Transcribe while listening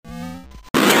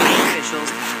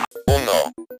socials.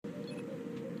 Uno.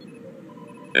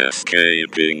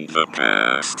 Escaping the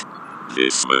past.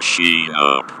 This machine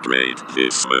upgrade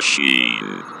this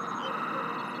machine.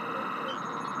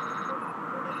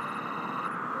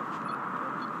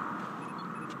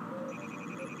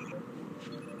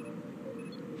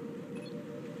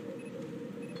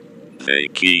 They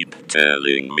keep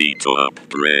telling me to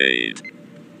upgrade.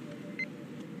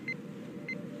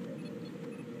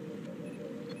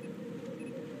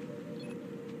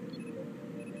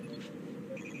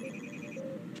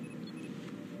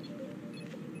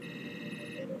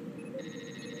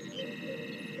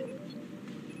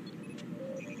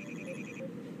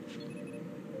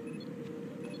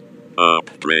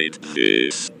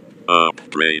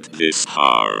 Upgrade this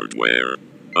hardware,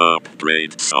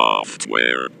 upgrade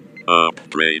software,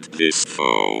 upgrade this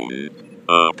phone,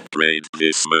 upgrade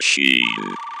this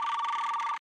machine.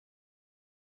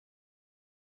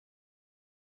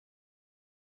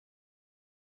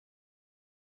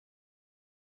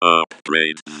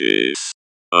 Upgrade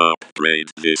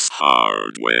this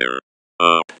hardware,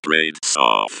 upgrade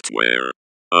software,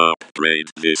 upgrade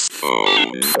this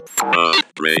phone,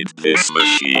 upgrade this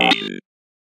machine.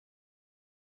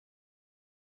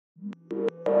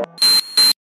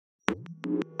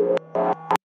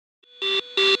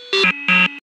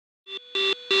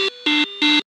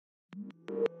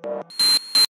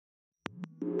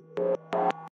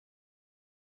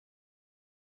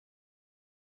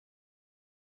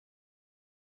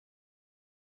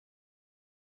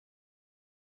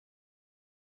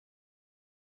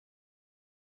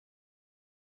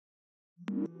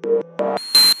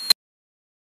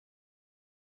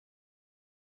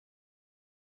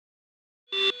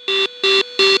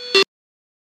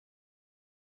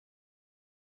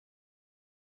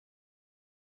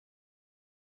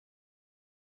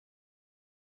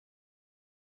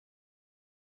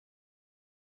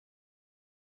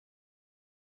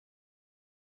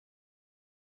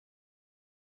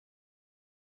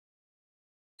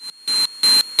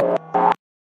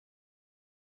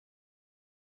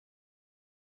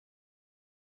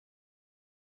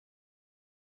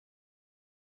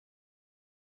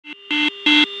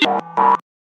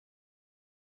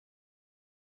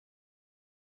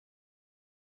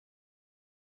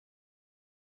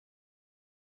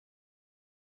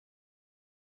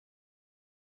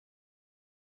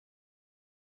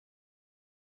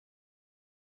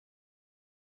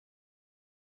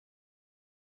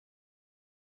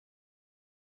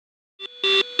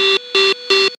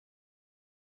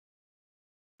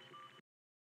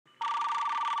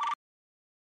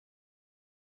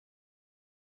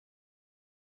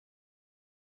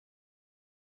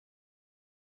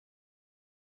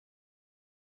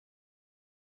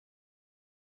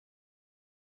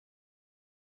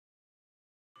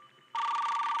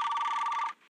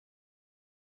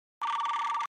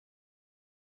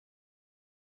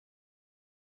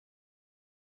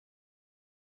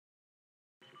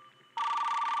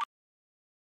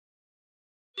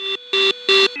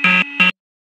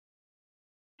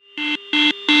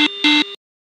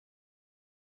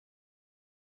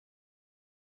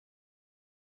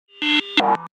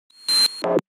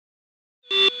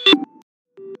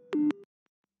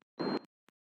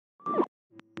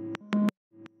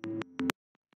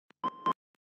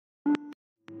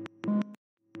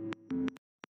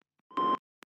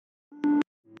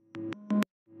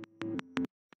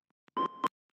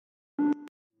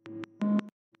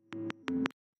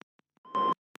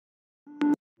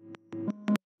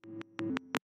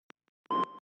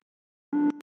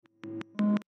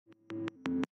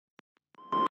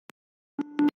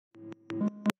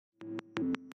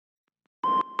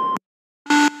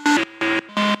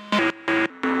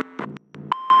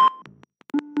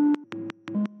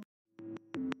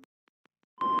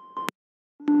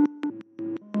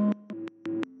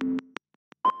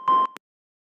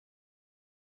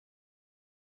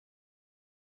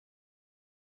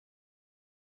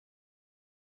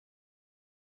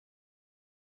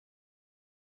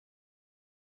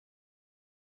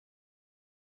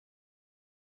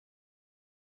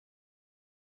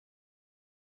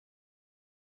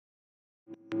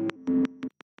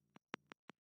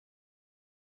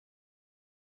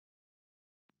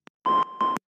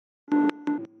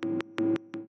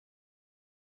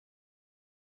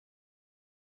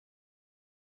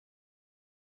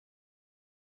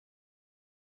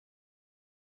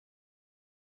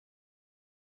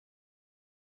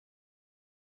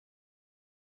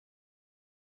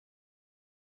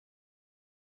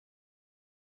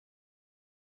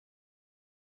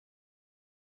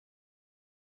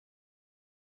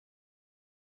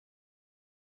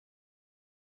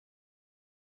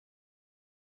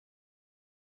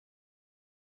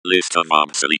 List of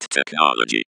obsolete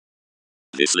technology.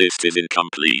 This list is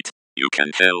incomplete. You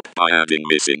can help by adding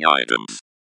missing items.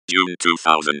 June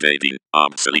 2018,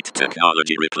 obsolete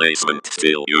technology replacement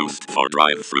still used for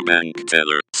drive-through bank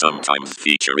teller, sometimes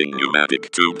featuring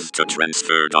pneumatic tubes to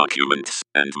transfer documents,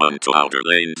 and to outer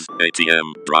lanes,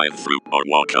 ATM, drive-through, or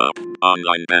walk-up.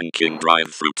 Online banking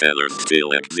drive-through tellers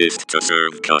still exist to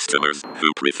serve customers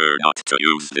who prefer not to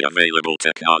use the available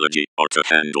technology or to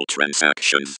handle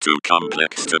transactions too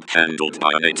complex to be handled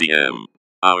by an ATM.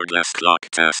 Hourglass clock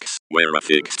tasks, where a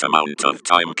fixed amount of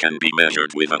time can be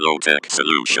measured with a low-tech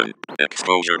solution.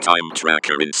 Exposure time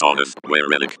tracker in saunas, where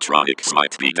electronics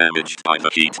might be damaged by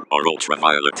the heat or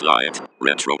ultraviolet light.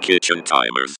 Retro kitchen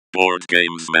timers. Board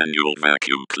games manual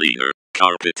vacuum cleaner.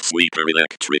 Carpet sweeper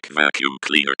electric vacuum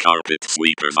cleaner. Carpet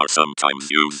sweepers are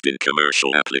sometimes used in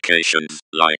commercial applications,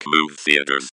 like movie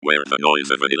theaters, where the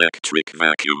noise of an electric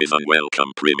vacuum is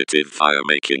unwelcome. Primitive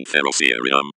fire-making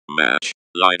ferrocerium match.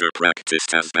 Lighter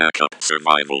practiced as backup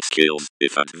survival skills,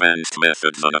 if advanced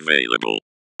methods unavailable.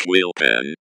 Quill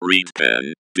pen, reed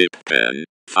pen, dip pen,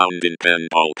 fountain pen,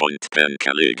 ballpoint pen,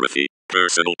 calligraphy.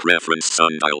 Personal preference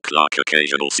sundial clock,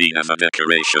 occasional seen as a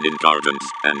decoration in gardens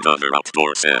and other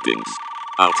outdoor settings.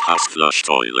 Outhouse flush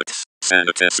toilets,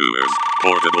 sanitary sewers,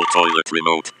 portable toilet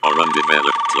remote, or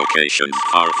undeveloped locations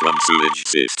far from sewage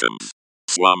systems.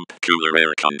 Swamp cooler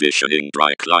air conditioning,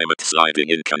 dry climate sliding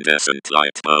incandescent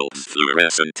light bulbs,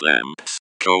 fluorescent lamps,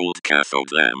 cold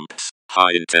cathode lamps,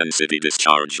 high intensity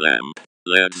discharge lamp,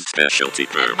 LED specialty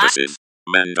purposes.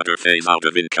 Mandatory phase out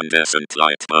of incandescent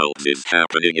light bulbs is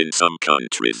happening in some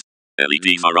countries.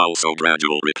 LEDs are also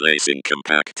gradually replacing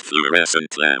compact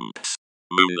fluorescent lamps.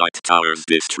 Moonlight towers,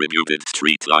 distributed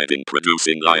street lighting,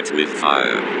 producing light with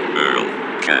fire.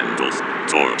 Candles,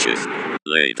 torches.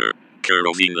 Later,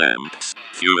 kerosene lamps,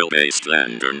 fuel-based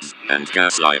lanterns, and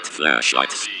gaslight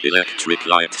flashlights. Electric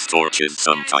light torches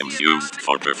sometimes used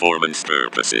for performance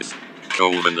purposes.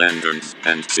 Coleman lanterns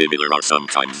and similar are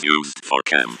sometimes used for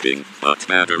camping, but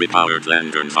battery-powered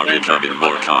lanterns are becoming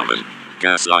more common.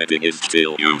 Gas lighting is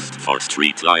still used for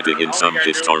street lighting in some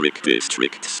historic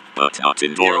districts, but not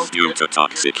indoors due to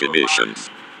toxic emissions.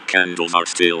 Candles are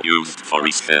still used for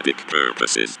aesthetic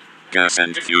purposes. Gas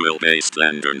and fuel-based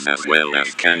lanterns as well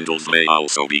as candles may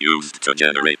also be used to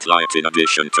generate light in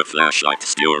addition to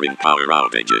flashlights during power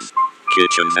outages.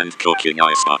 Kitchens and cooking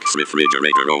icebox,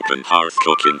 refrigerator, open hearth,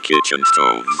 cooking kitchen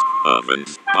stoves,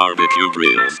 ovens, barbecue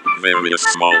grills, various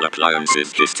small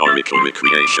appliances, historical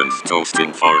recreations,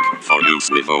 toasting fork for use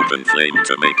with open flame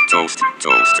to make toast,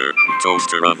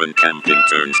 toaster oven, camping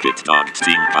turnspit, dog,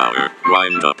 steam power,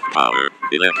 wind-up power,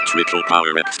 electrical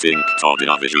power, extinct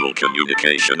audio visual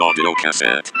communication, audio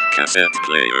cassette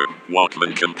player,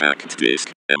 Walkman compact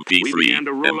disc,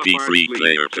 MP3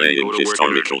 player playing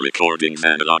historical recordings,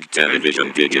 analog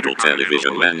television, digital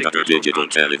television. Mandatory digital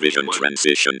television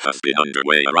transition has been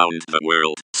underway around the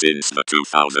world since the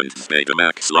 2000s.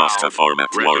 Betamax lost a format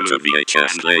war to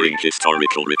VHS playing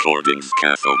historical recordings.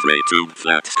 Cathode ray tube,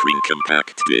 flat screen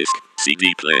compact disc,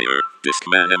 CD player,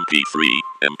 Discman,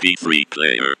 MP3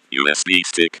 player, USB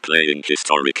stick playing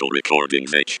historical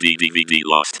recordings. HD DVD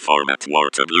lost format war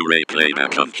to Blu-ray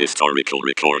playback of historical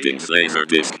recordings.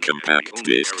 Laserdisc compact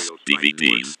discs,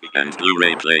 DVDs, and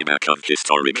Blu-ray playback of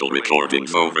historical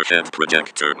recordings. Overhead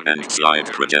projector and slide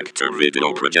projector,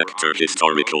 video projector,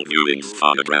 historical viewings.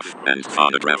 Phonograph and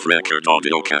phonograph record,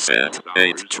 audio cassette,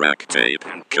 8-track tape,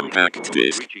 compact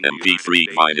disc, MP3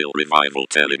 vinyl, revival,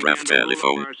 telegraph,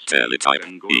 telephone, teletype,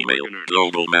 email,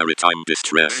 global maritime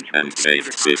distress and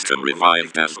safety system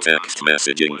revived as text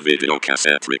messaging, video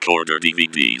cassette recorder,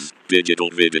 DVDs, digital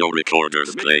video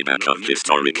recorders, playback of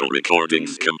historical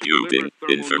recordings, computing,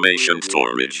 information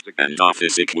storage, and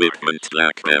office equipment.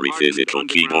 BlackBerry physical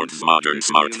keyboards. Modern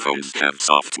smartphones have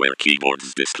software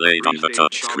keyboards displayed on the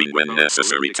touchscreen when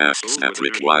necessary tasks that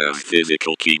requires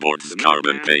physical keyboards.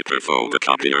 Carbon paper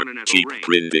photocopier, cheap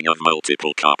printing of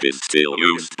multiple copies still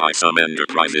used by some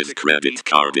enterprises. Credit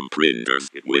card imprinters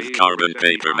with carbon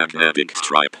paper magnetic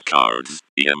stripe cards.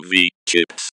 EMV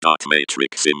chips, dot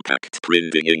matrix impact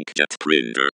printing, inkjet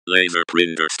printer, laser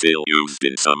printer still used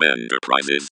in some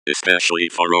enterprises, especially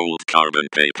for old carbon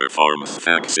paper forms.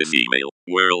 Faxes, email,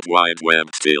 World Wide Web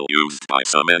still used by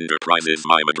some enterprises.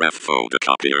 Mimeograph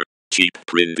photocopier, cheap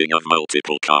printing of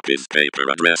multiple copies. Paper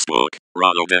address book,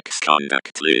 Rolodex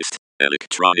contact list,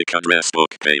 electronic address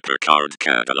book, paper card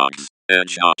catalogs,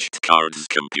 edge-notched cards,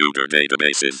 computer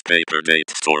databases, paper date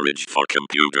storage for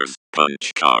computers,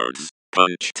 punch cards,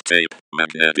 punched tape,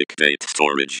 magnetic date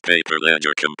storage, paper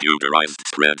ledger, computerized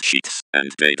spreadsheets,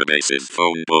 and databases,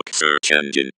 phone book, search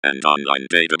engine, and online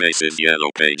databases. Yellow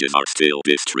pages are still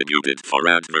distributed for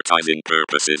advertising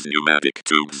purposes. Pneumatic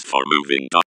tubes for moving.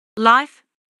 Life,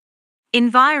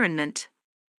 environment,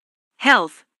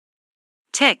 health,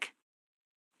 tech,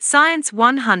 science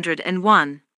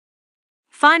 101,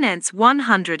 finance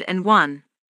 101,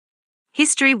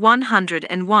 history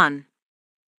 101,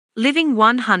 living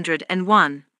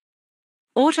 101,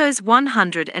 autos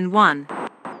 101,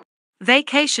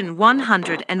 vacation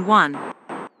 101,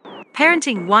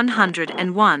 parenting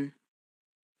 101,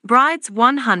 brides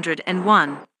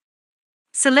 101,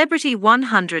 celebrity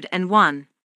 101,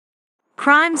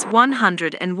 crimes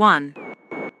 101,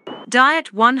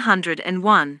 diet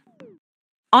 101,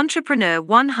 entrepreneur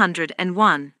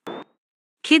 101,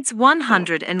 kids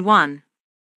 101,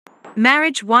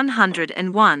 marriage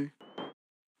 101,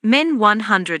 men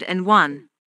 101,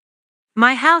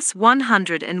 my house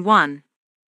 101,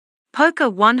 poker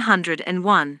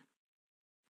 101,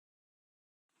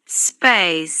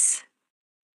 space,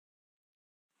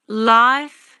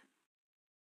 life,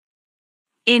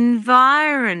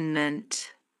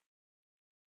 environment,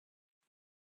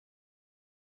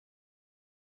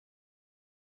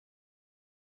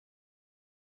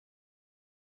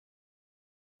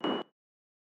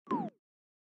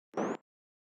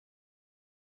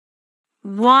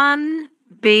 one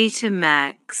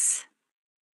Betamax,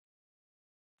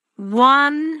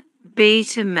 one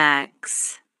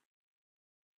Betamax,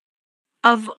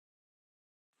 of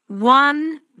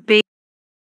one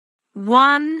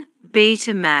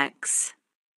Betamax.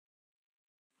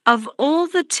 Of all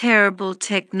the terrible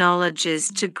technologies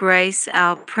to grace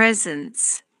our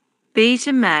presence,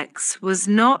 Betamax was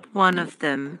not one of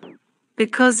them,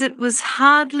 because it was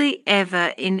hardly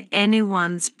ever in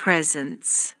anyone's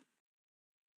presence.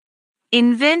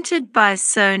 Invented by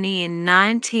Sony in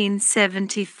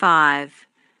 1975,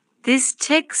 this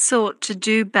tech sought to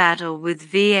do battle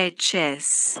with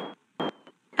VHS,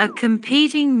 a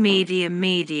competing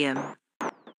medium.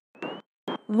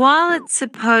 While it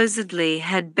supposedly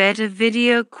had better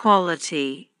video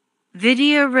quality,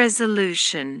 video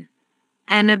resolution,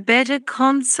 and a better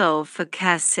console for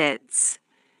cassettes,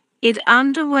 it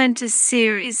underwent a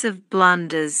series of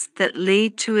blunders that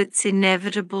lead to its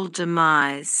inevitable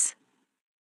demise.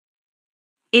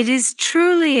 It is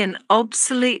truly an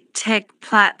obsolete tech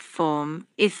platform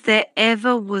if there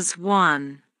ever was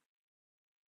one.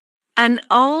 An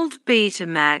old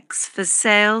Betamax for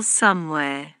sale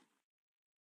somewhere.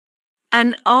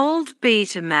 An old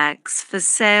Betamax for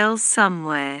sale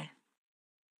somewhere.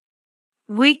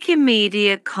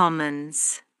 Wikimedia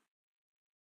Commons.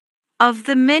 Of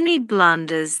the many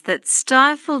blunders that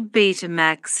stifled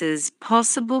Betamax's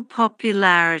possible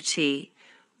popularity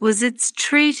was its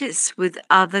treatise with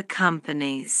other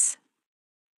companies.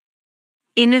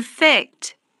 In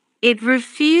effect, it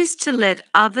refused to let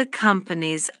other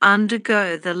companies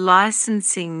undergo the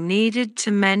licensing needed to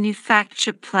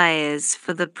manufacture players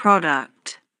for the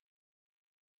product.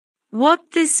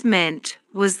 What this meant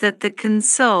was that the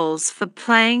consoles for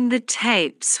playing the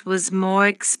tapes was more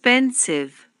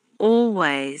expensive,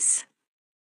 always.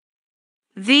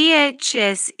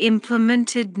 VHS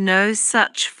implemented no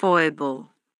such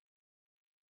foible.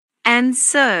 And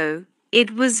so,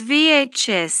 it was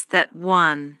VHS that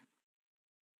won.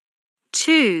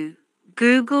 2.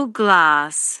 Google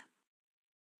Glass.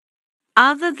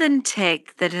 Other than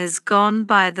tech that has gone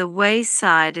by the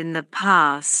wayside in the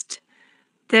past,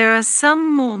 there are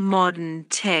some more modern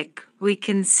tech we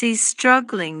can see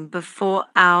struggling before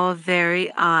our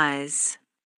very eyes.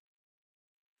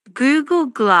 Google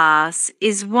Glass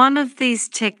is one of these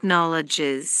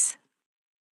technologies.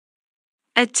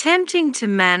 Attempting to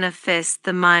manifest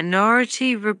the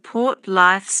Minority Report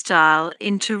lifestyle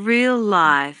into real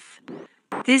life,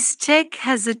 this tech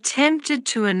has attempted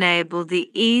to enable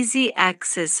the easy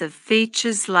access of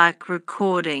features like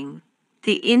recording,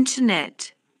 the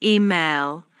internet,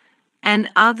 email, and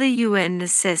other UN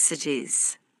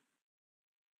necessities.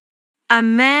 A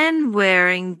man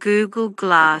wearing Google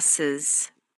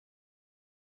glasses.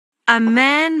 A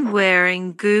man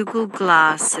wearing Google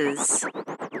glasses.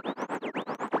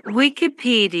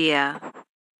 Wikipedia.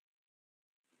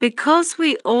 Because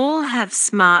we all have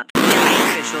smart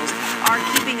officials are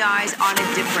keeping eyes on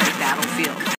a different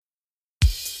battlefield.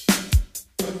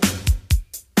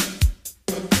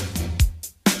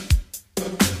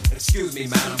 Excuse me,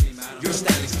 madam. You're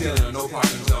standing still in a no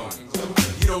parking zone.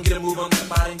 You don't get a move on that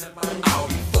body, I'll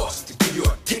be forced to give you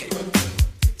a ticket.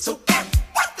 So get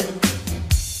with it.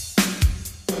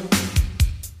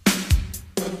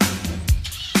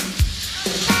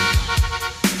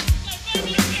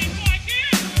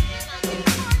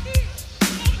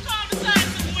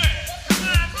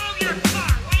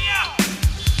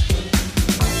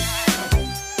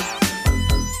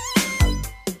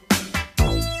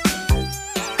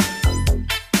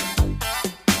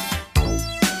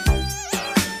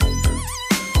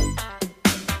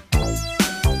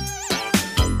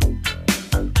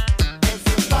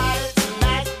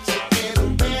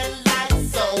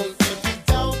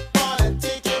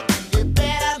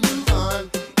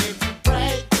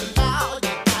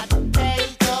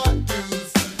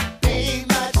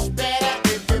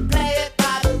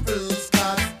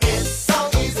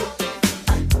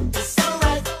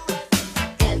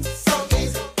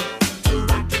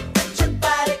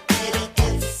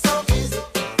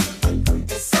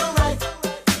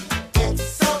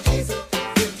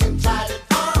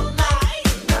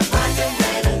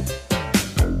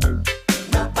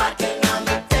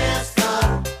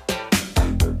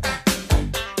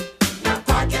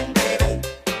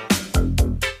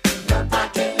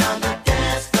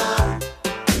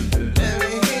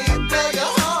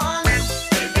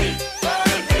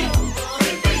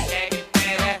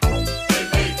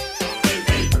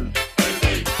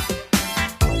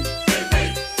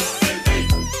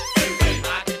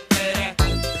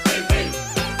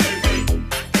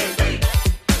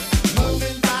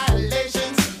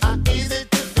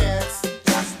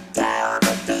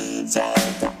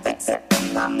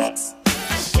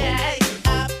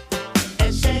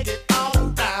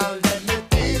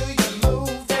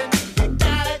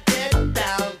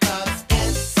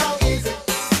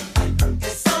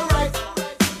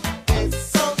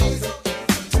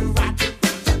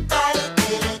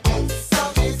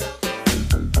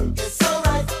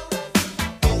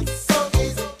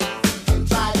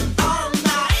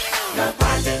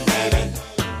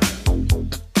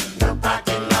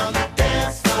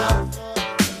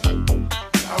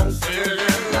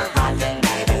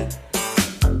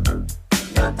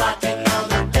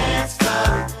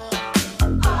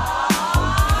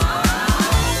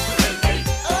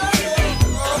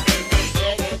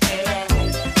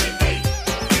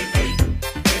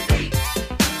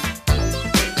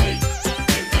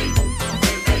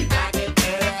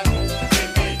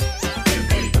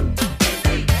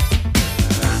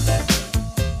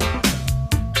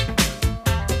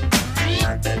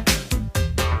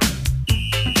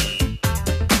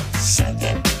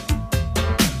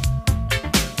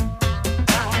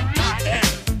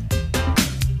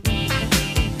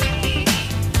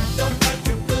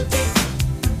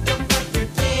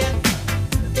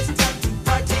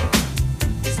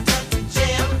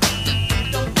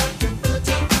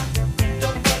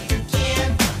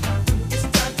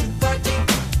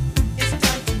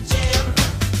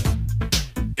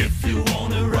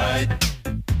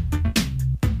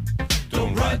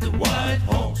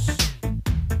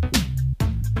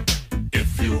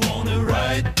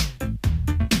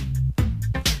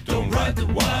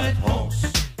 white horse.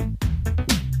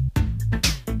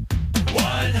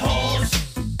 White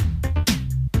horse.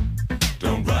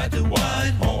 Don't ride the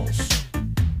white horse.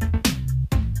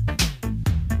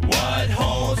 White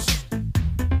horse.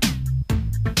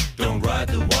 Don't ride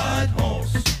the white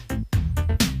horse.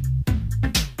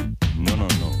 No, no,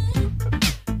 no.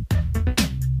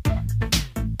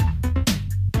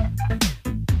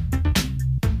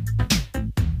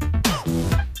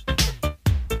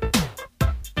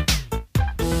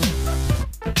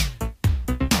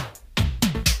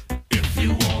 If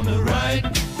you wanna ride,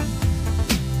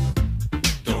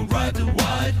 don't ride the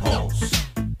white horse.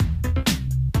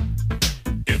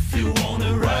 If you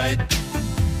wanna ride,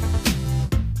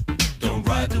 don't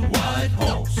ride the white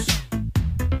horse.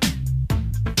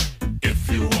 If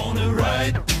you wanna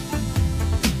ride,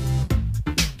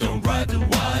 don't ride the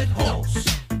white horse.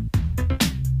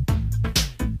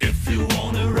 If you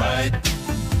wanna ride,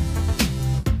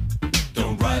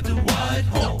 don't ride the white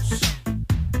horse.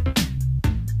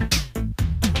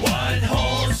 White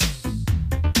horse,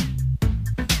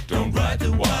 don't ride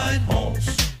the white horse.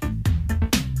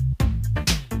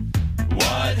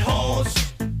 White horse,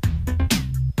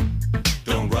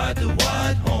 don't ride the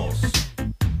white horse.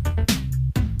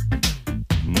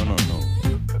 No, no, no.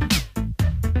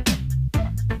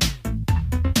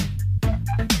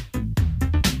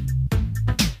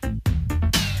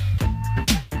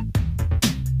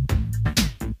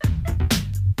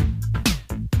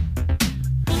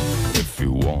 If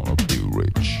you wanna be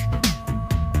rich,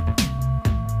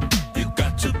 you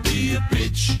got to be a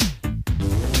bitch.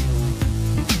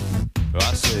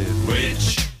 I said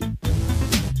rich.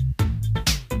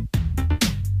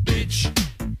 Bitch.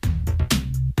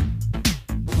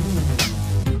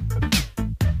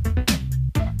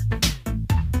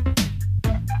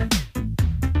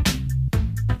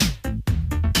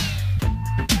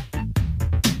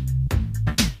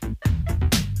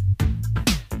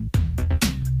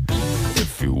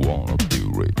 If you wanna be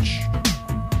rich,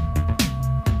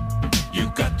 you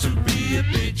got to be a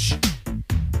bitch.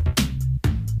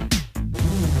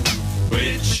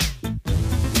 Bitch.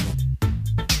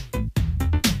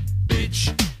 Bitch.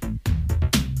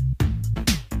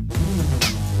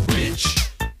 Bitch.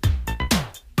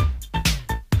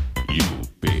 You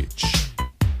bitch.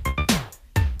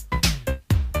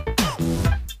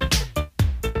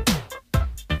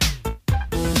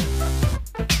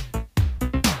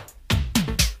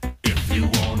 If you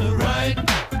wanna ride,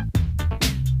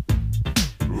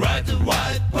 ride the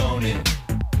white pony.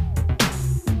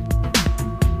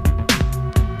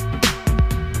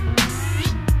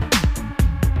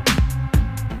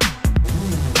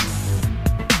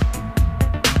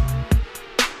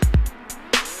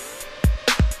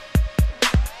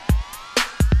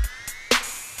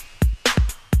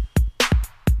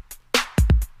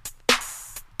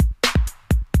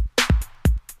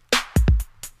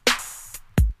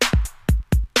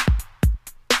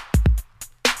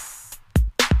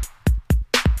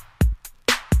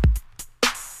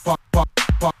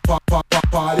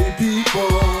 Party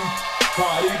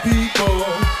people,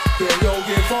 can yo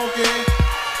get funky?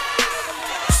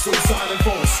 So Sonic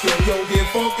Force, can yo get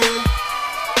funky?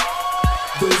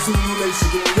 The Zulu Nation,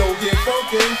 can yo get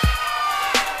funky?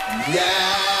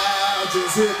 Yeah,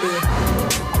 just hit me.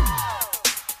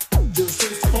 Just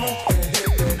taste the funk and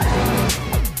hit me.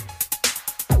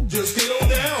 Just get on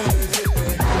down and hit me.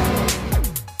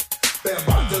 That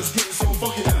body just getting so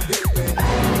funky now, hit me.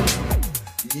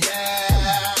 Yeah.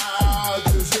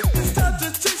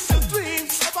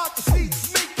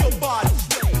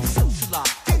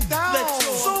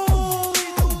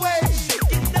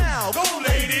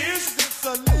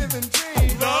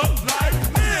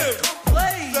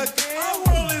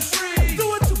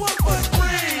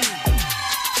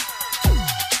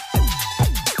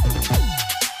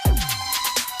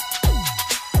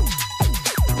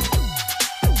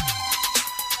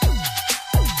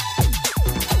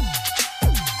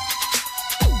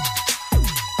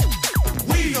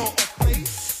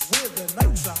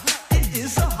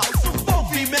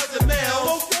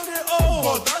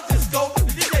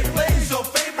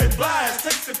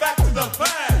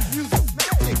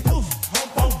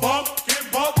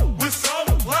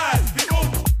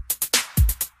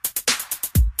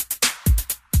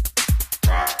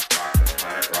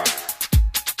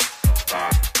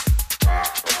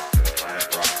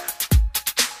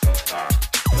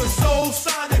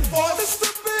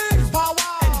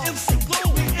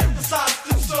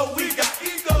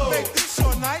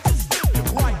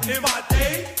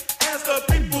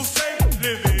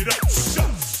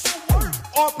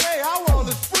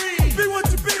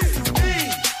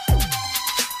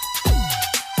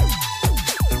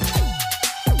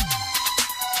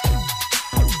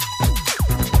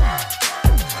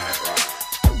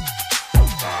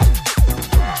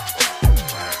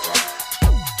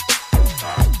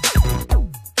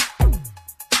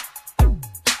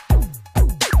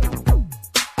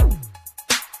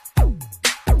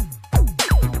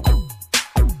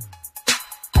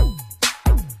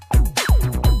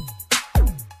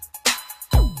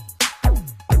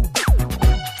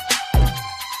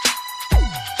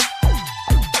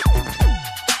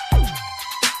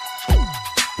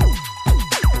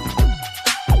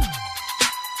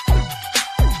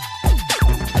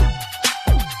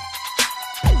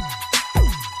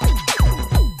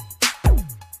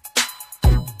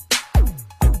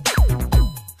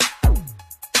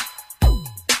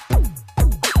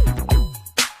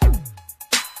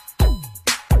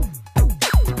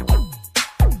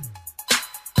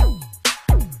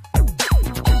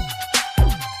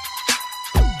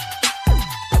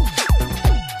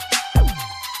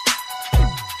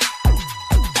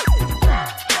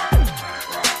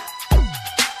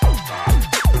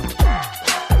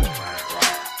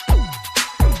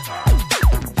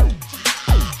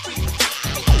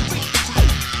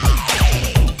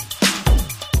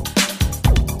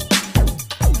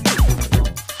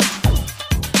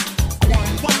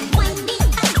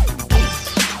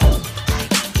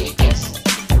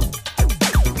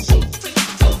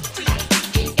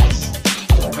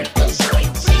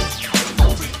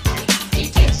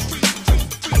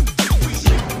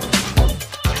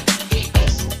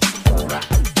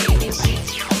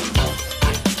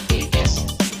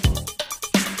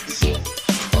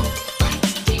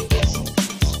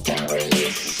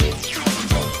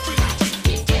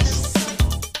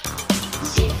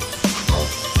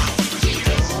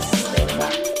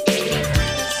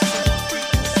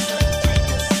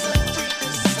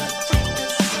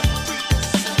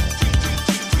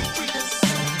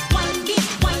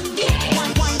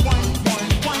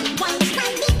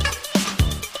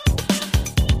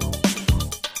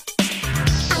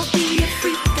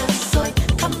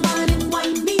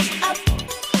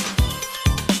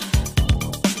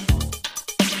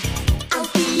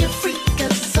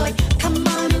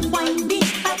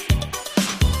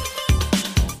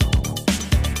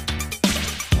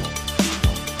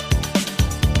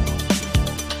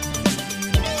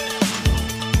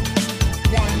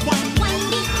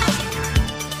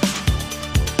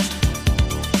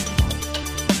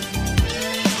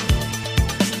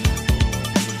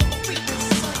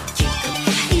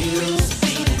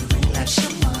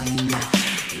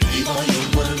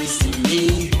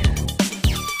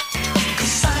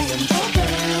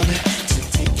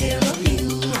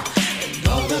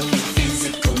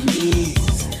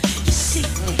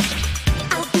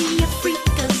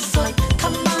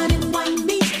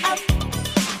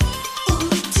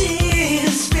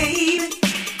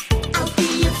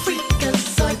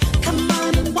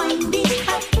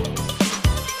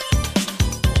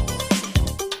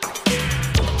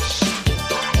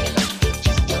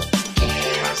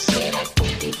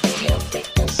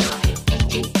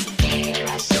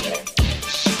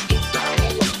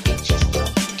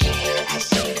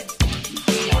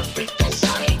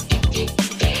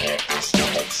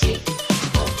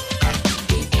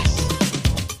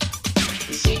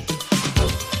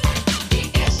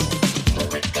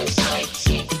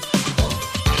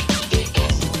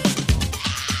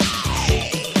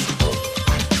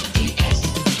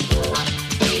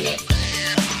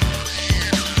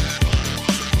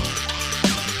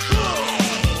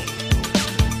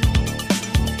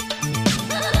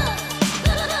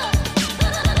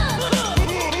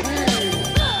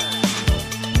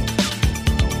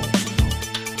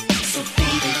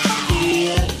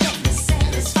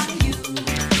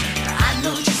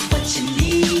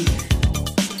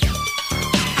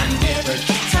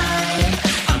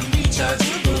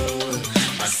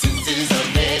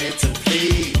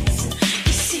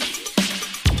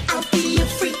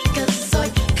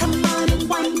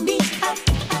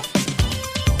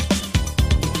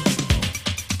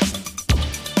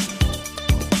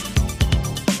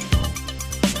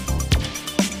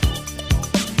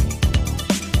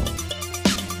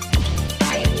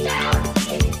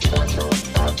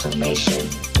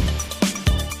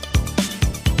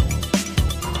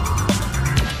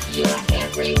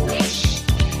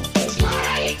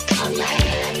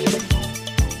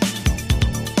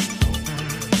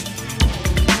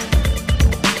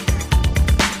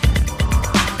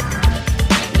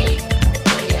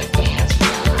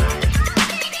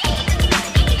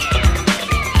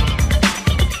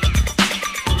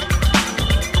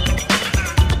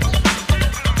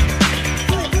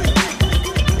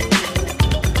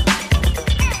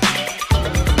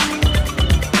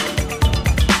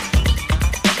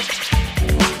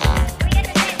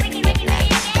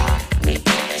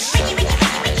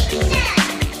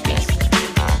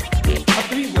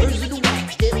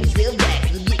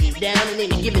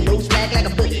 don't slack like a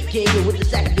boogie king with the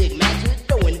sack of Big Macs.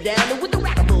 We're throwing down with the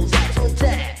rockables at on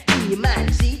time. In your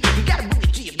mind, see, you gotta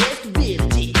boogie to your best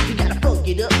ability. You gotta funk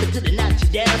it up until it knocks you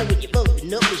down. And when you're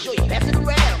bumping up, make sure you pass it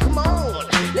around. Come on,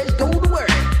 let's go to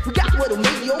work. We got what'll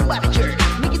make your body jerk.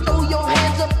 Make you throw your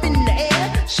hands up in the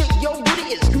air, shake your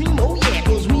booty and scream, oh yeah.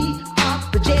 Cause we are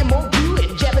the jam on you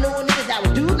and jamming on it is how we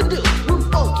do the do. We'll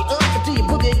funk you up until you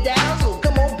boogie down. So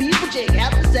come on, people, check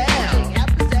out the sound.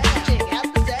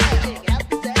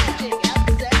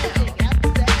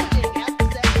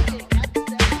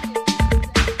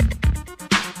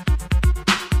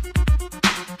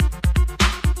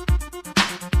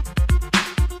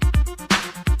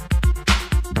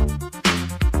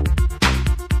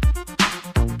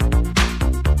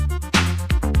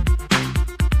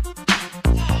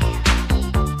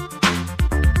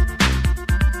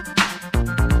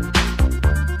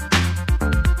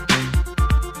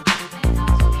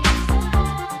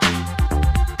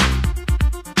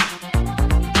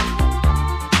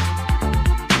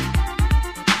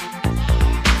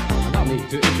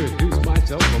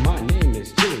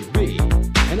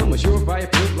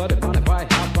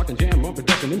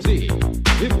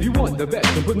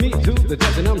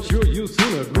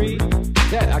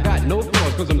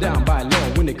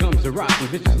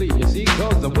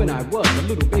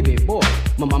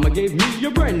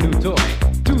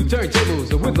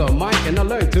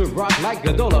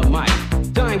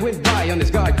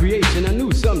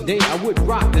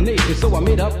 So I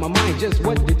made up my mind just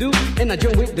what to do, and I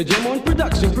joined with the jam on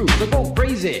production crew. So go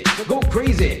crazy,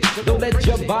 don't let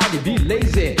your body be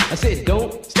lazy. I said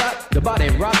don't stop the body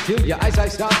rock till your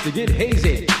eyesight starts to get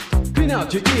hazy. Clean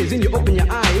out your ears and you open your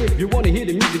eye. If you want to hear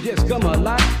the music, just come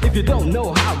alive. If you don't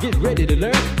know how, get ready to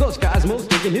learn, cause Cosmo's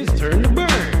taking his turn to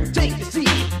burn. Take the C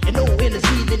and O in the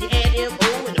C, then you add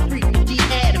M-O and a freaking D,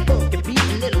 add a funk and beat,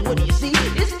 and then what do you see?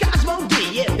 It's Cosmo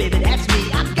D, yeah baby, that's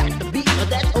me. I got the beat, but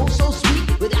that's oh so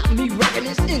sweet. Without me rocking,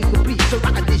 it's incomplete. So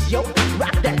rock this, yo,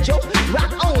 rock that, yo,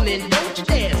 rock on and don't you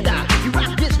dare stop. You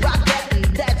rock this, rock that, and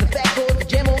that's a fact. Cause the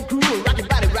jam on crew will rock your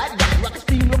body right back. Rock a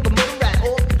steam locomotive right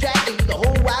off the track, and the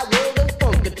whole wide world of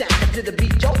funk attack. To the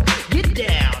beat, yo, get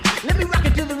down. Let me rock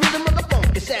it to the rhythm of the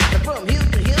funky sound. From hill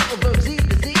to hill, from Z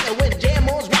to Z, and when jam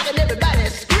on's rocking, everybody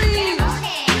screams.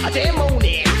 Jam on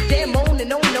it, jam on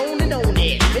and on and on and on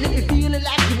it. And if you feeling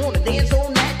like you wanna dance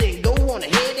on that, then go on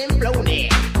ahead and blow it.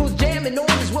 Cause jamming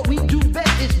on is what we do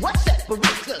best. It's what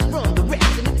separates us from the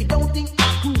rest. And if you don't think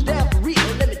our crew's down for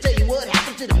real, let me tell you what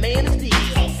happened to the man of steel.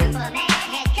 Superman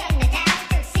had come to town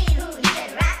to see who he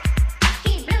could rock.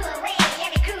 He blew away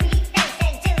every crew he faced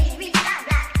until he reached our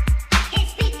block. His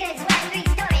speakers were 3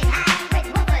 stories high with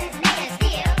woofers made of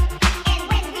steel. And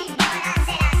when we brought our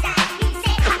set outside, he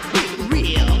said, Hot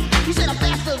real. He said I'm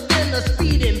faster than a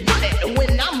speeding bullet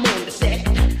when I'm on the set.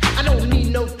 I don't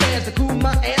need no fans to cool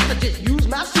my ass. I just use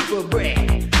my super breath.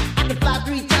 I can fly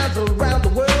 3 times around the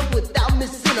world without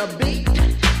missing a beat.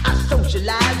 I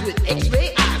socialize with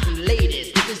X-ray eyes and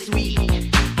ladies. This is sweet.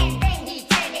 and then he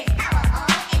turned his power on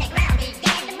and the ground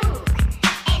began to move.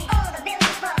 And all the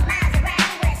buildings for miles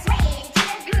around were swaying to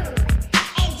the groove.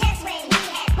 And just when he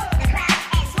had pulled the crowd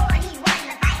and swore he won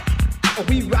the fight,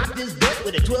 We rock this bit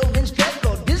with a 12-inch track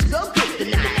called Disco Kick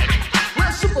tonight.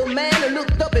 Well, Superman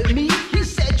looked up at me. He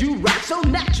said, you rock so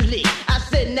naturally. I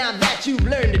said, now that you've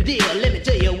learned the deal, let me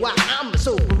tell you why I'm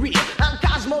so for real. I'm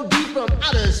Cosmo D from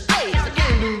outer space. I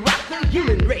came to rock the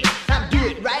human race. I do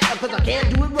it right because I can't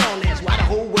do it wrong. That's why the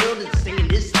whole world is singing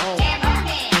this song. jam on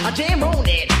it. I jam on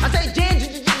it. I say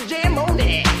jam on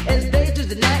it. As day turns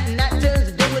to night and night turns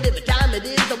to day, whatever time it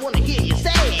is, I want to hear you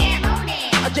say. Jam on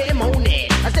it. I jam on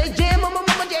it. I say jam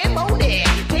on it.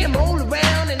 Jam all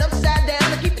around and upside down.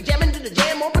 I keep it jamming to the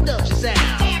jam on production sound.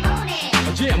 Jam on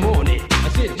it. Jam on it. I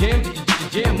said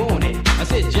jam on it. I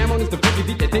said jam on is the funky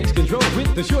beat that takes control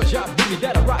with the short sharp boogie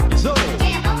that'll rock your soul.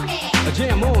 Jam on it.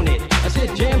 Jam on it. I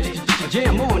said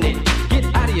jam on it. Get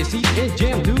out of your seat and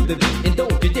jam to the beat and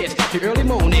don't you dare stop your early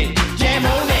morning. Jam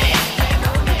on it.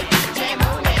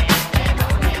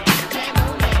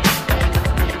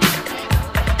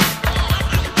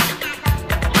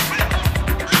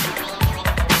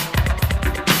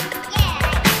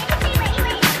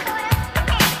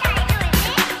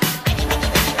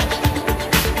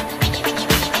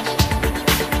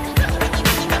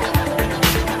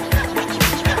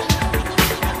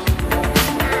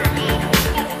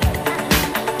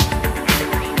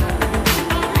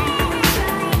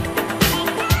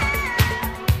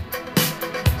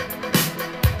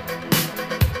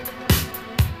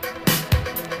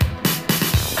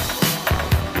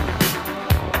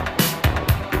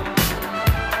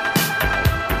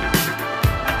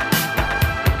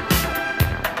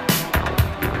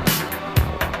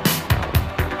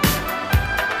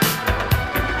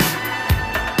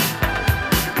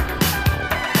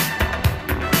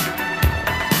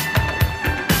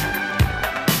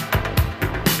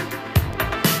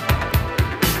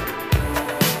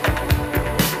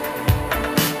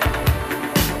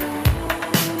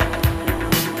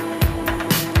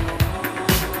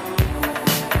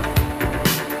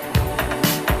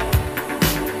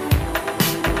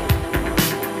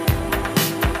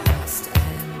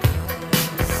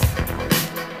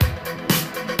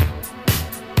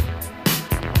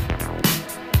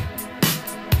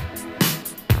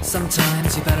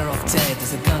 'cause you're better off dead.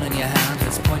 There's a gun in your hand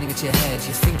that's pointing at your head.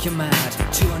 You think you're mad,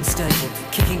 too unstable,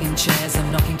 kicking in chairs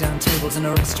and knocking down tables in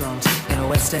a restaurant in a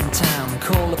West End town.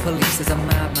 Call the police, there's a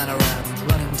madman around,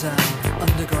 running down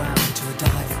underground to a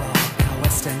dive bar in a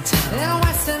West End town. In a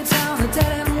West End town, the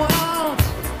dead end world,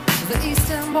 the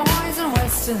East End boys and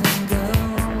West End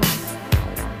girls.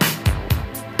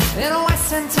 In a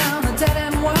West End town, the dead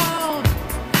end world,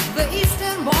 the East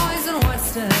End boys and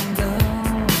West End girls.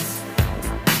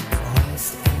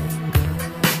 West End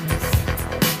girls.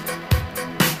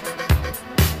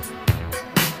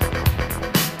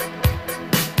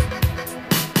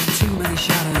 Too many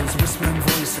shadows, whispering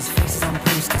voices, faces on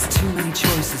posters, too many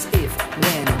choices. If,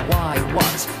 when, why,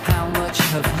 what, how much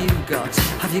have you got?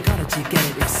 Have you got it, do you get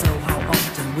it? If so, how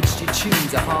often? Which do you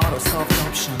choose, a hard or soft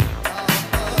option?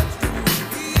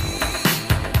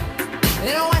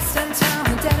 In a West End town,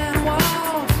 the dead end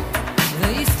world, the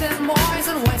East End boys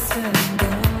and West End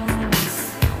girls.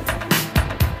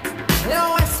 In a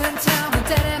West End town, the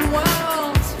dead end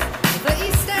world, the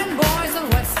East End boys and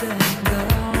West End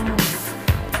girls.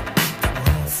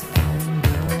 West End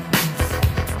girls.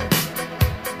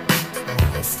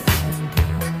 West End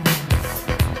girls.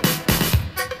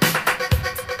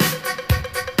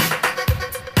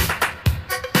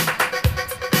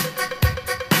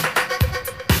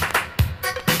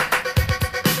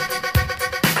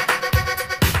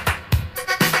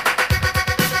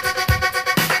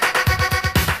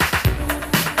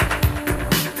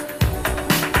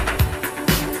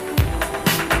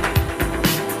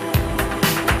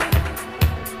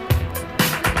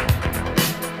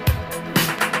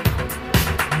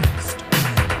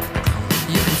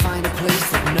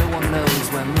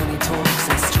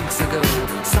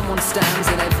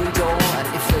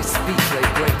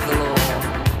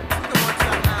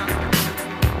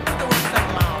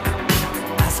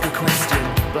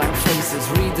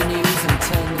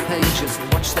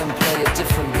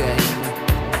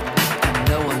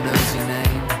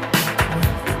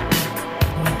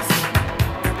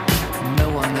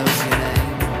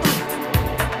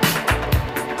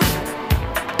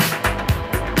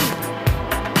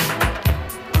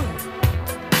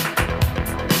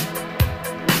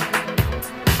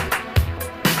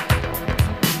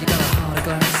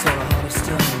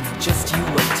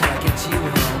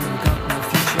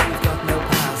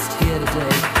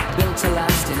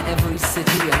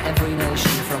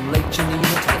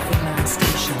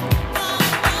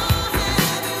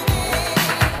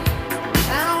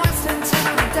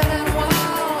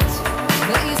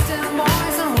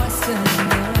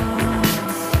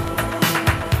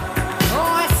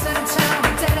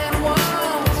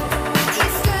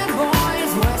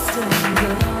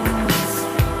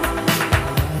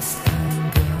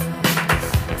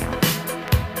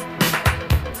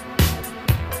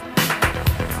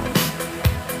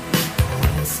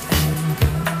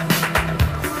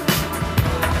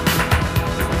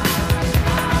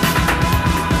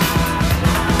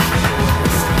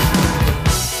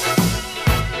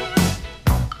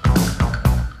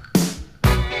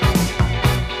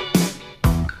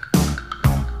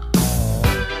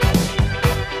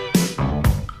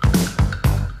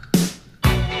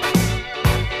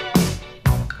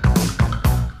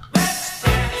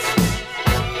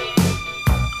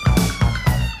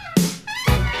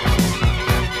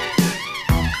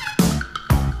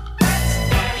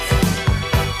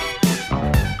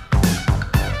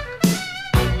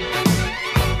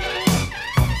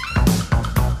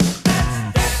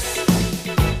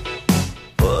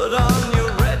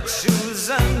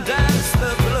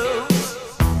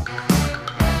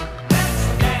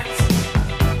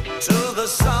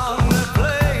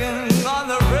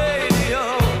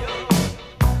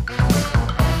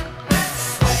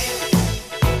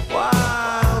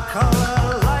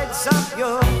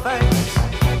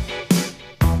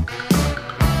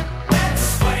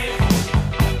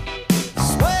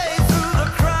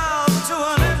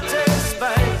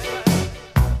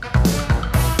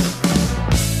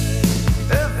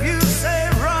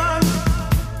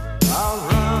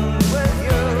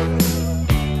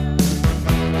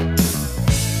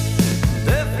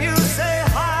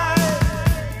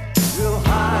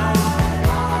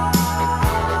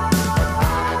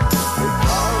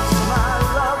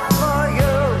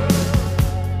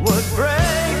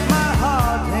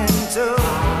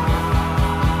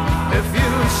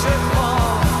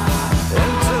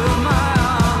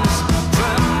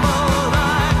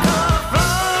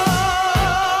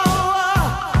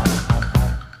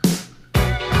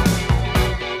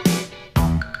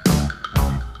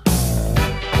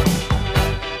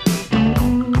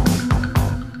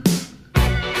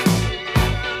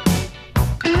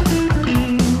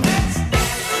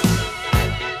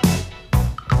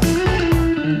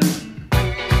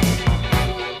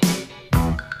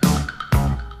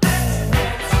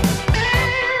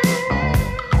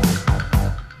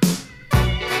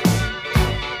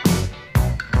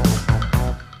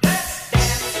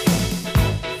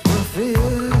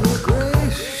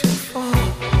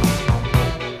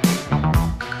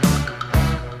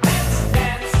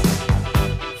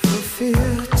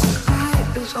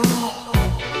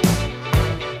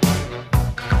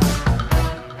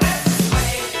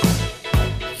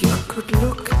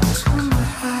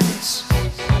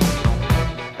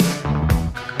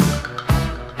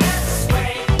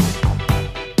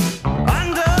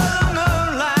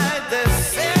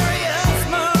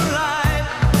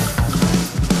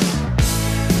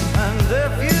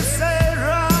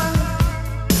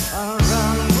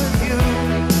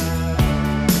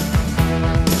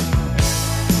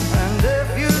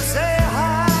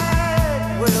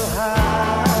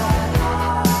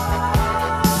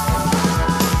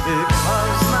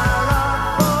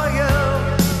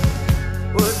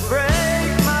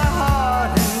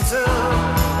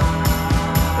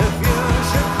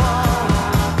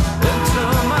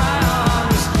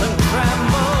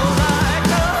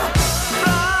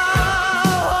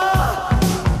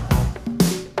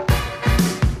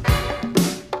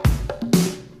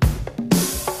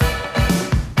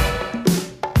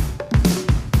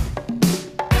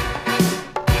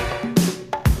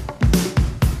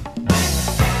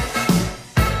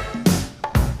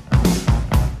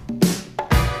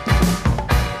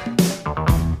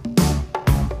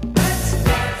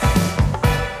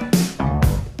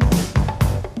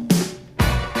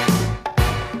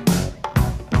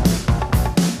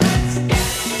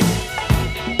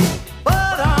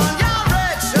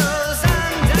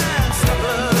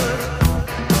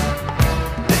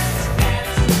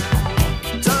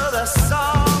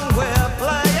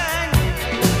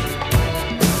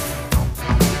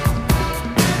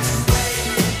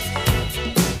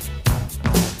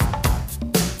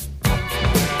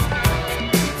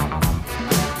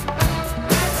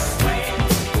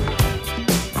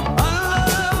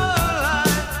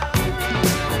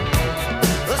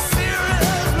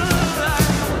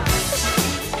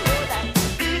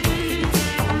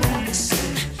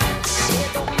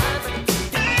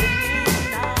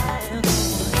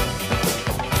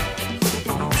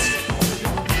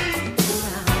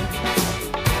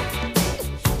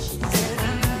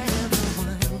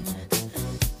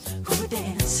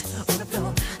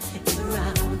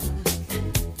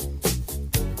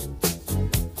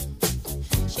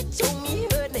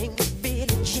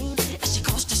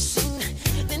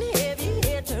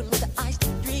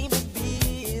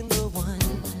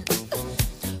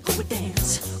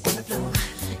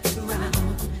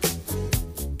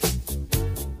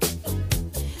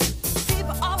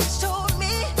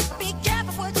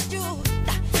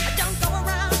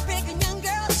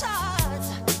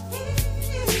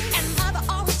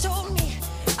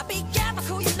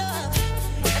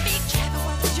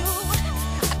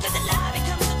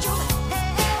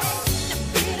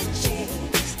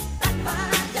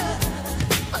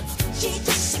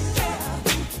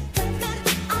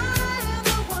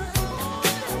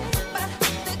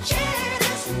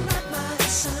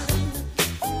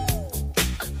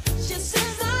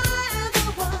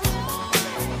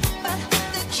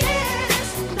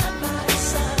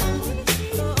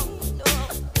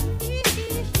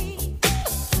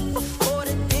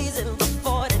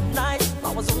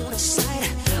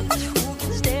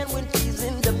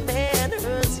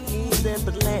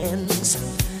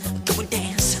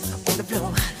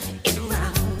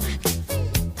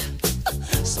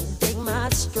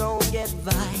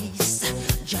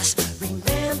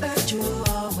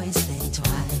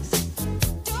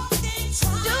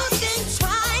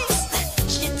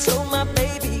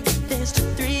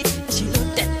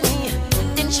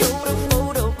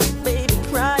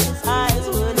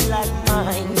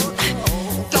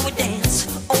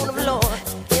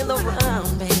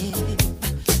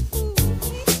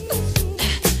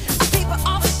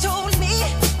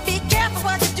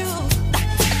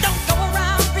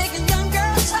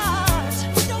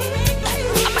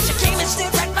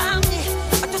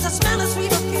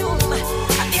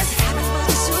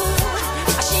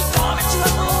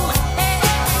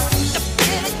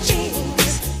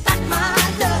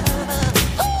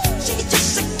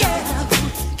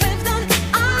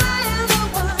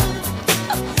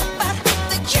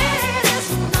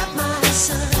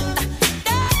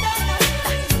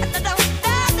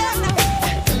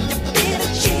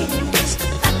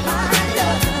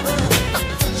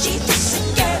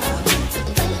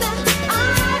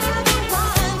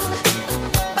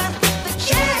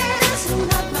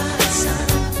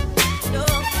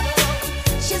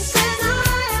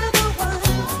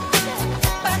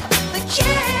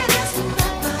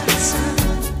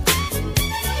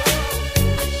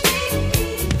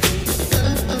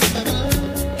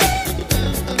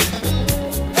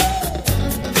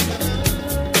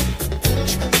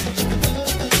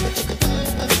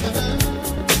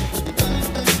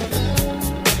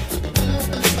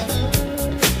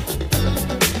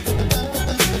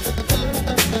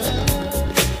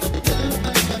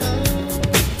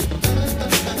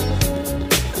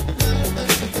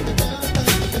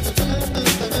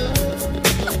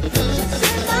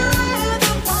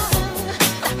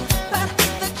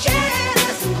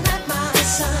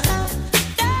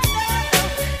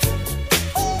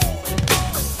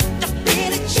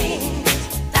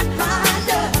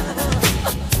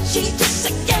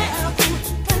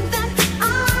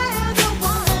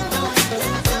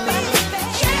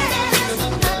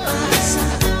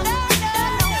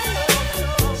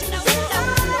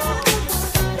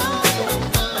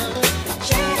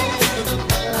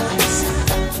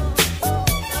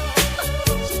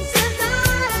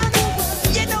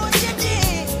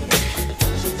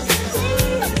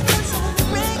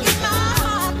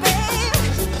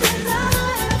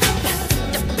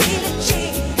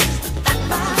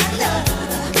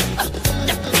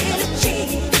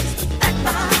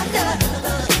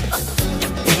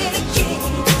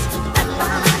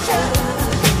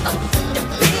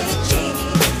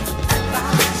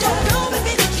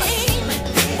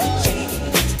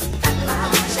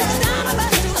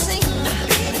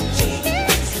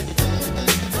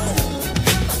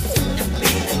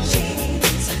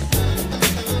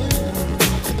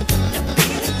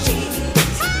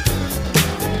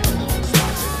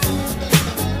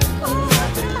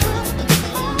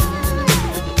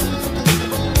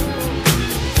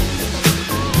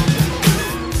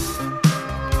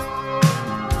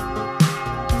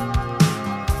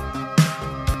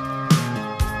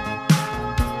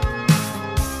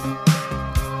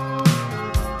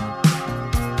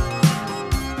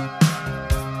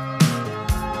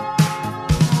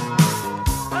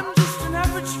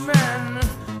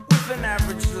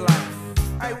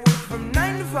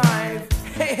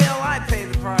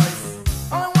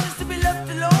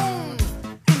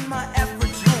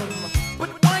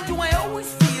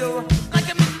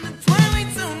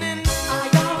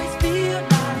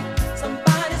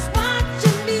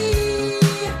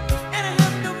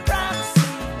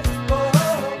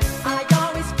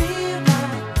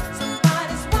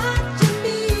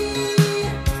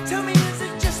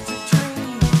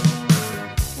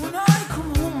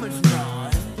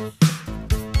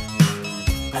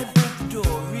 I broke the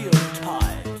door real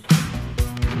tight.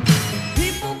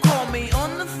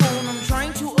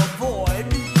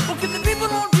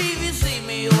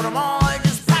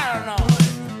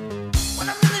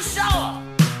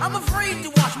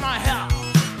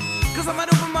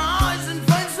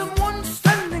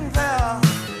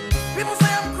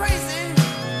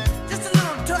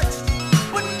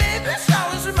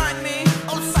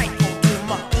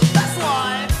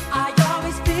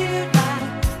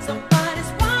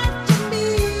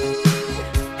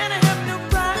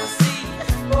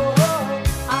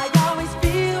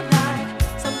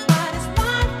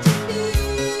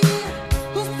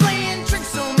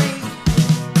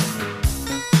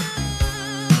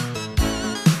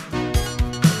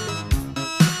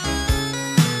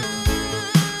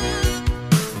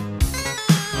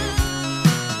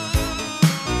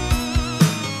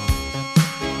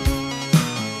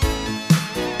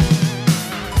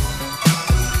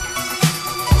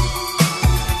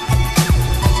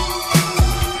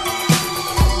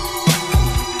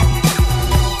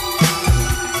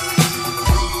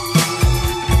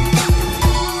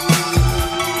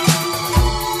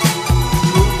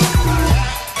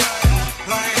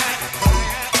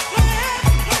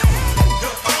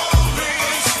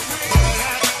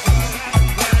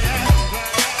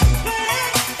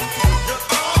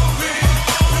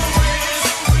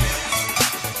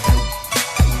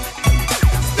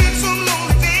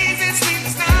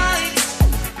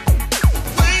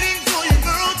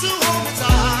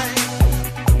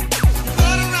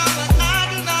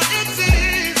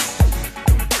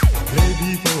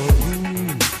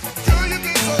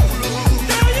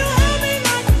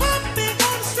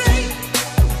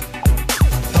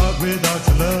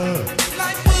 love.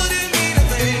 Like wouldn't mean a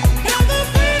thing. Now the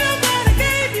freedom that I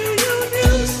gave you, you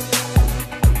use.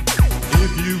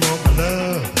 If you want my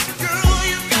love, Girl,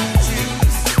 you got to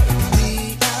choose.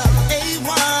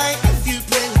 B-L-A-Y, if you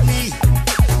play with me,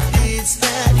 it's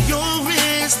at your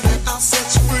risk that I'll set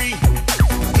you free.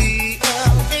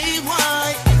 B-L-A-Y,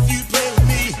 if you play with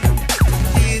me,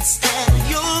 it's at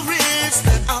your risk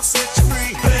that I'll set you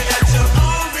free. Play at your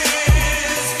own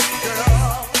risk,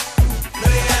 girl.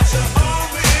 Play at your own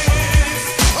risk.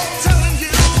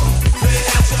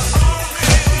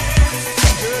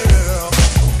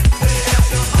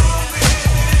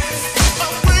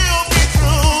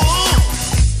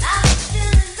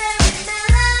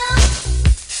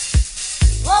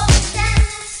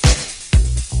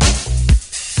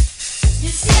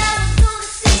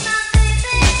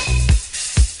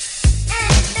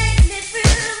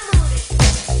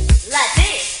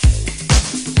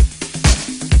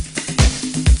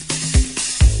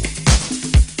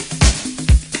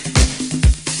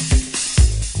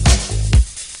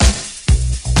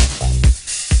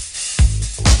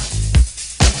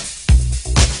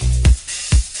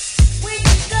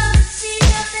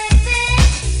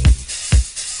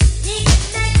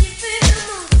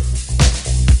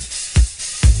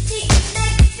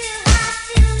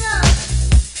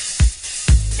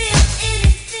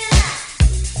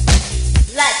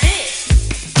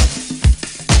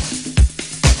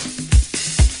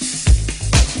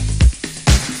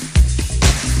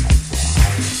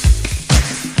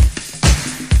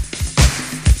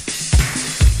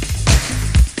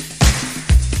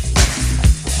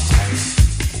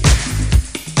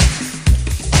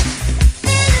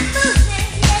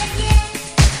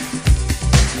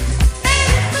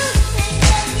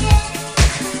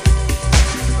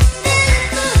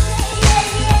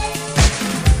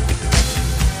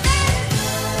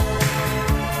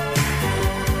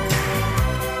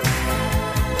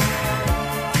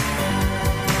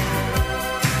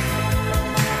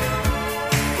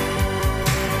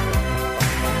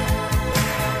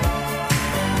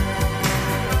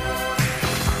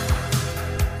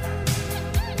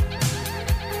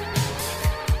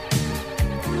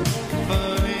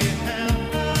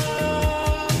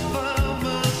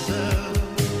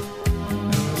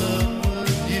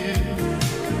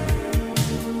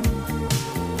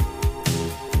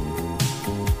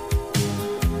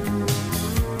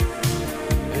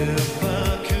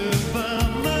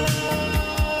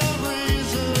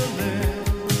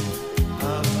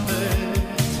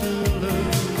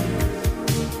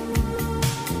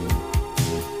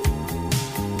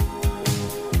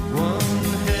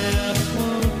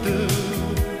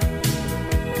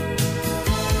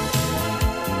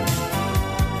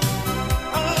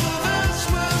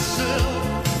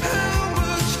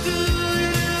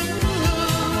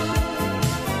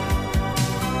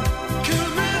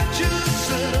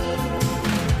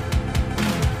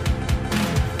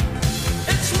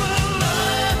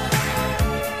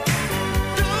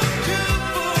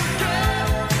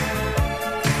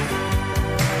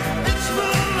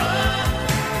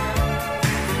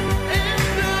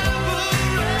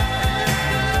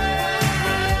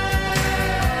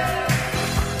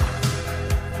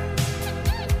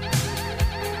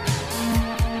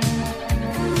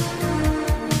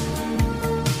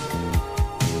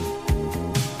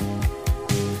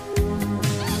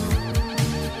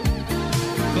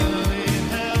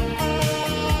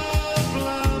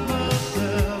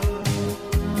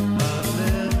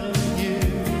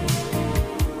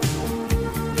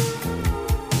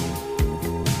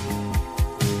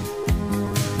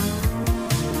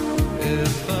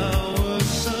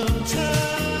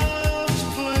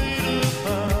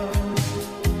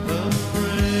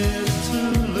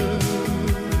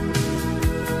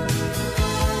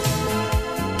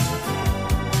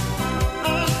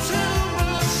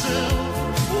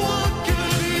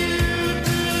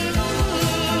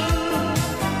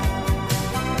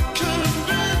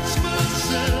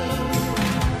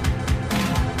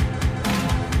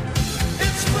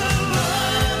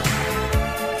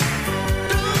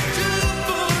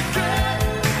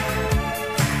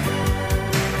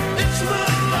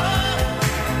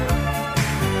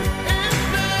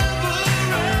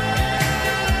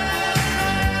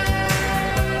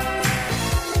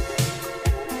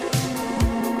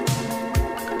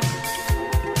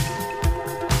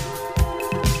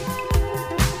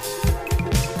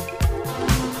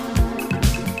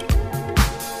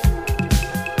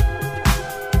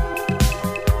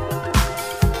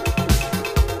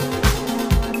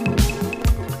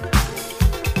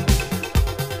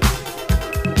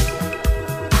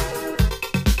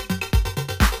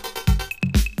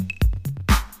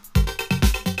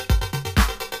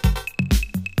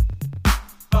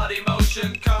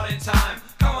 motion, caught in time.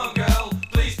 Come on, girl,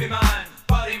 please be mine.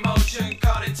 Body motion,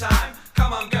 caught in time.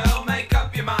 Come on, girl, make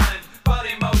up your mind. Body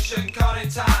motion, caught in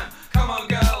time. Come on,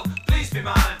 girl, please be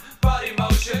mine. Body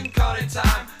motion, caught in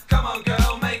time. Come on,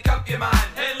 girl, make up your mind.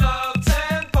 Hey, love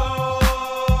tempo.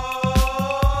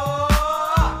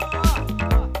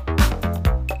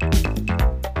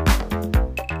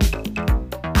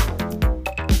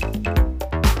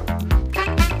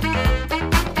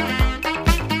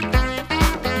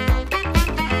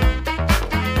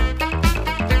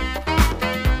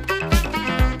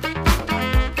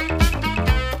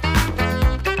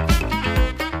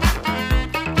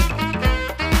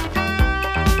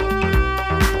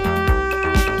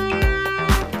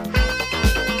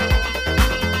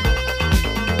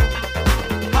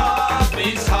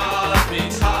 Heartbeats,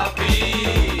 heartbeats,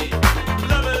 heartbeat.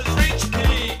 Lovers reach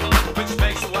peak, which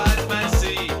makes a wise man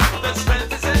see that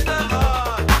strength is in the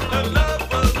heart. And love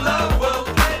will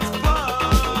play its part.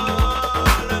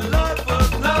 And love will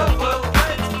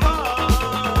play its part.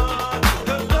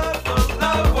 And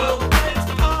love will play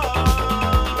its part.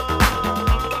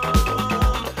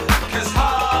 'Cause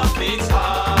heartbeats,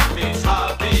 heartbeats,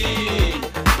 heartbeat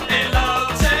in love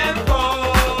tempo.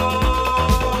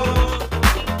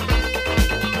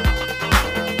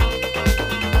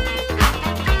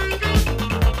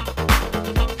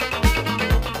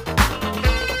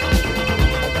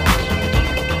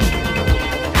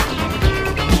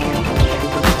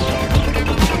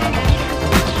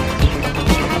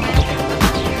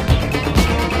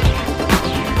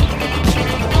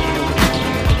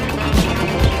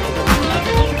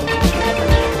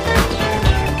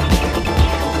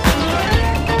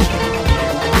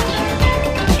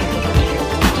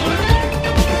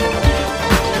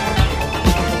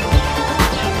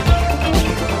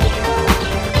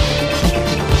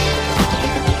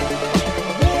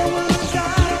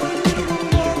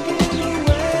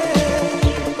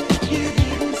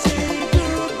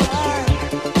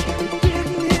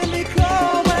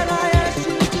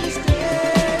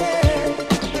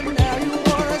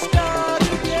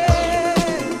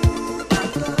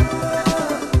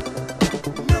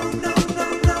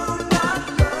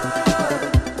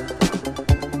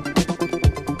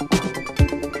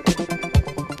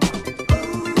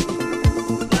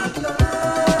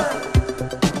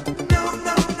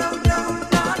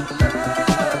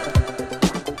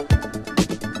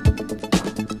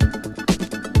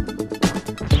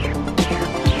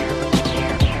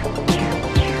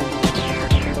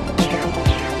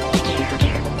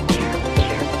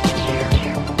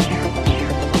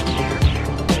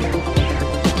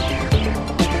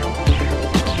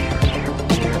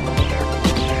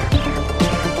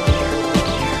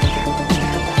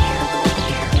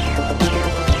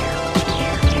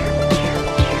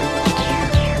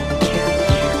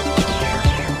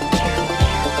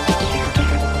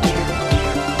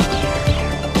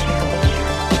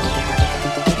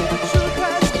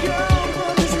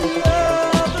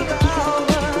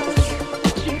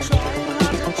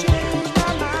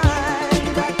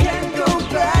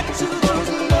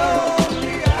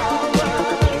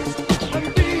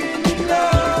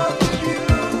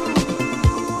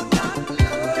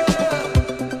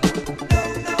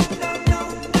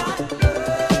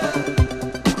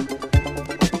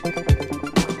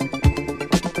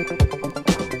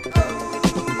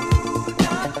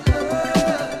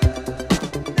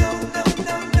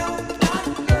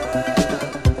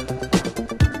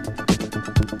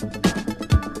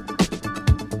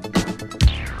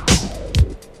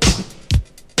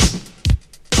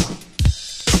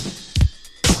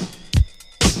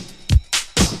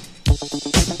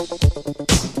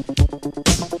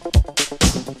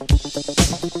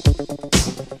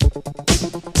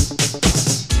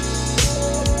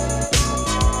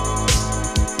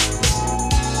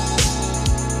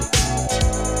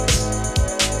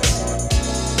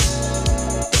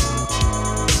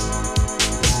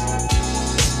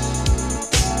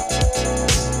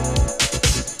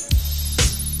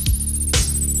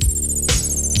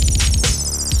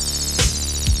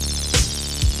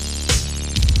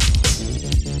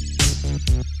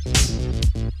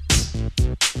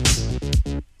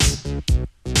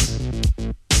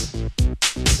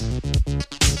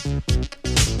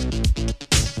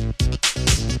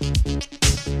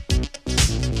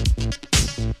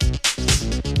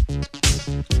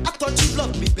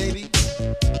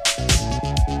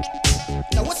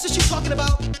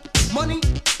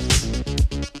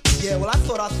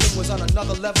 thought our thing was on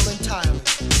another level entirely.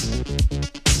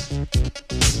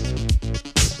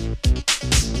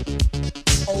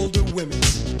 Older women.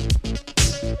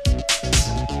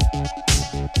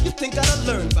 You think I'd have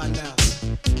learned by now.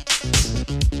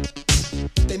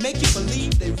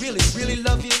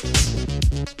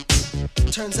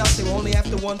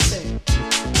 one thing.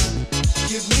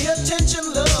 Give me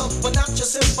attention, love, but not your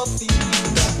sympathy.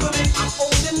 I'm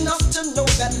old enough to know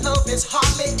that love is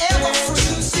hardly ever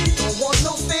free. Don't want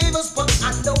no favors, but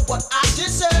I know what I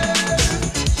deserve.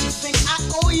 You think I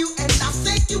owe you, and I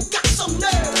think you got some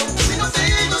nerve. Don't do me no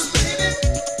favors, baby.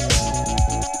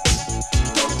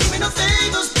 Don't do me no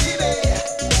favors, baby.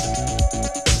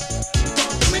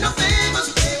 Don't do me no favors,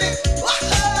 baby.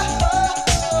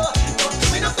 Don't do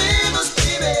me no favors,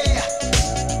 baby.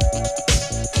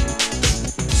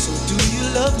 So do you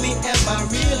love me? Am I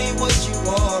really what you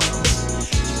want?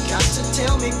 You got to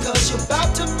tell me, cause you're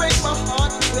about to break my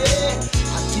heart, baby.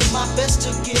 I do my best to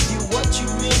give you what you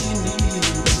really need.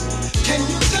 Can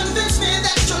you convince me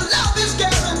that your love is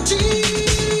guaranteed?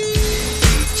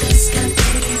 Just got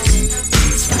paid.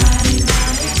 It's Friday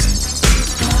night.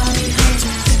 Party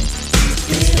hunters.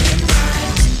 Feeling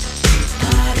right.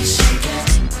 Body shaking.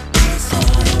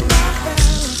 All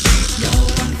around. No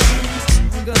one there.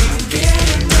 I'm gonna get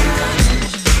it right.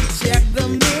 Check the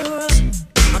mirror.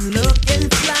 I'm looking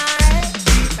fly.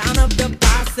 Down up the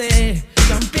posse.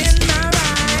 Jump in my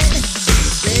ride.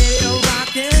 Radio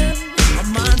rocking. A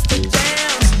monster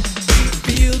jam.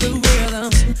 Feel the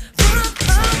rhythm. Put up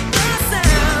the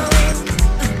sound.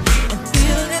 I'm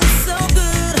feeling so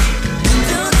good.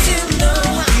 Don't you know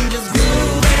I'm just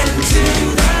grooving to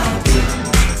the beat.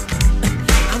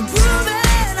 I'm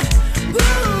grooving,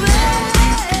 grooving.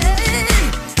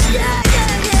 Yeah,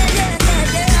 yeah, yeah, yeah,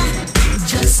 yeah.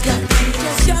 Just got paid.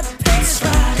 It's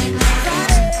Friday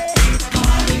night.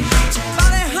 Party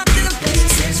hunting. The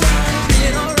place is right.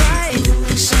 Feeling alright.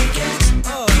 Booty shaking.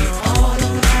 All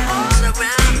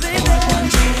around, baby. One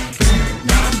drink.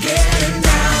 Now I'm getting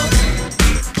down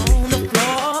on the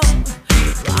floor,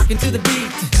 rocking to the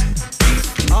beat.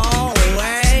 All the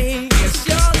way. You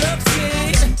sure look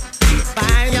sweet.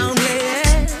 Fine young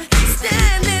lady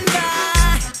standing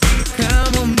by.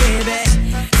 Come on, baby.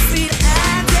 Sweet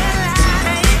Adelaide.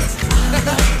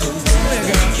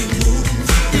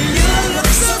 You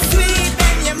look so sweet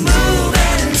and you're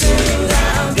moving to the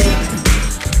beat.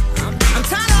 I'm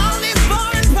tired of all these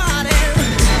boring parties.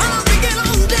 I want to get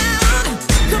on down.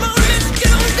 Come on, let's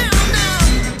get on down now.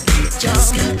 Just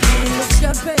got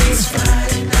paid. It's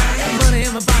Friday night. Money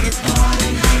in my pocket. Party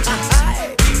hunting.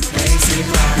 Blazing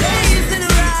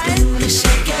right. Booty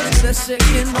shaking. The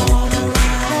shaking all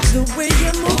around. The way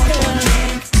you move. One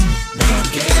drink. Now I'm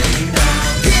getting down.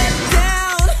 Get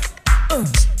down.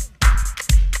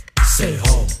 Say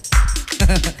ho.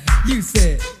 You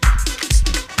said.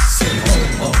 Say ho,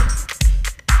 ho.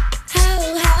 Ho,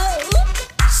 ho.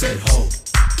 Say ho.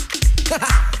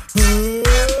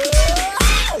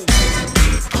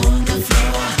 On the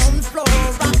floor,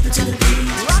 rockin' to the beat,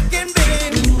 rockin',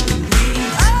 baby.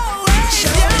 Oh,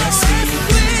 show your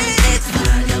sweet,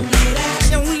 fine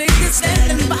young lady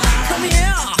standing by. Come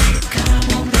here, come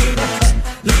on, baby.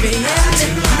 Look me in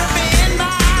my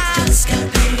eyes. Just got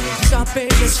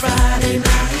paid. It's Friday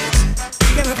night.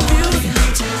 Can I feel it?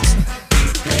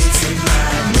 Blazing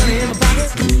right. Money in my pocket.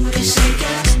 Booty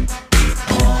shaking.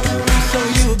 All around. Show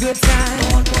you a good time.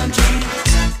 Want one drink.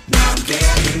 Now I'm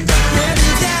getting down.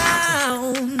 Getting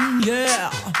down. Yeah.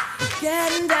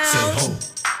 Getting down. Say ho.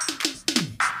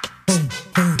 Ho,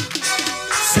 ho.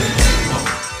 Say ho, ho.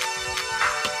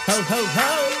 Ho, ho, ho.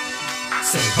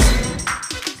 Say ho.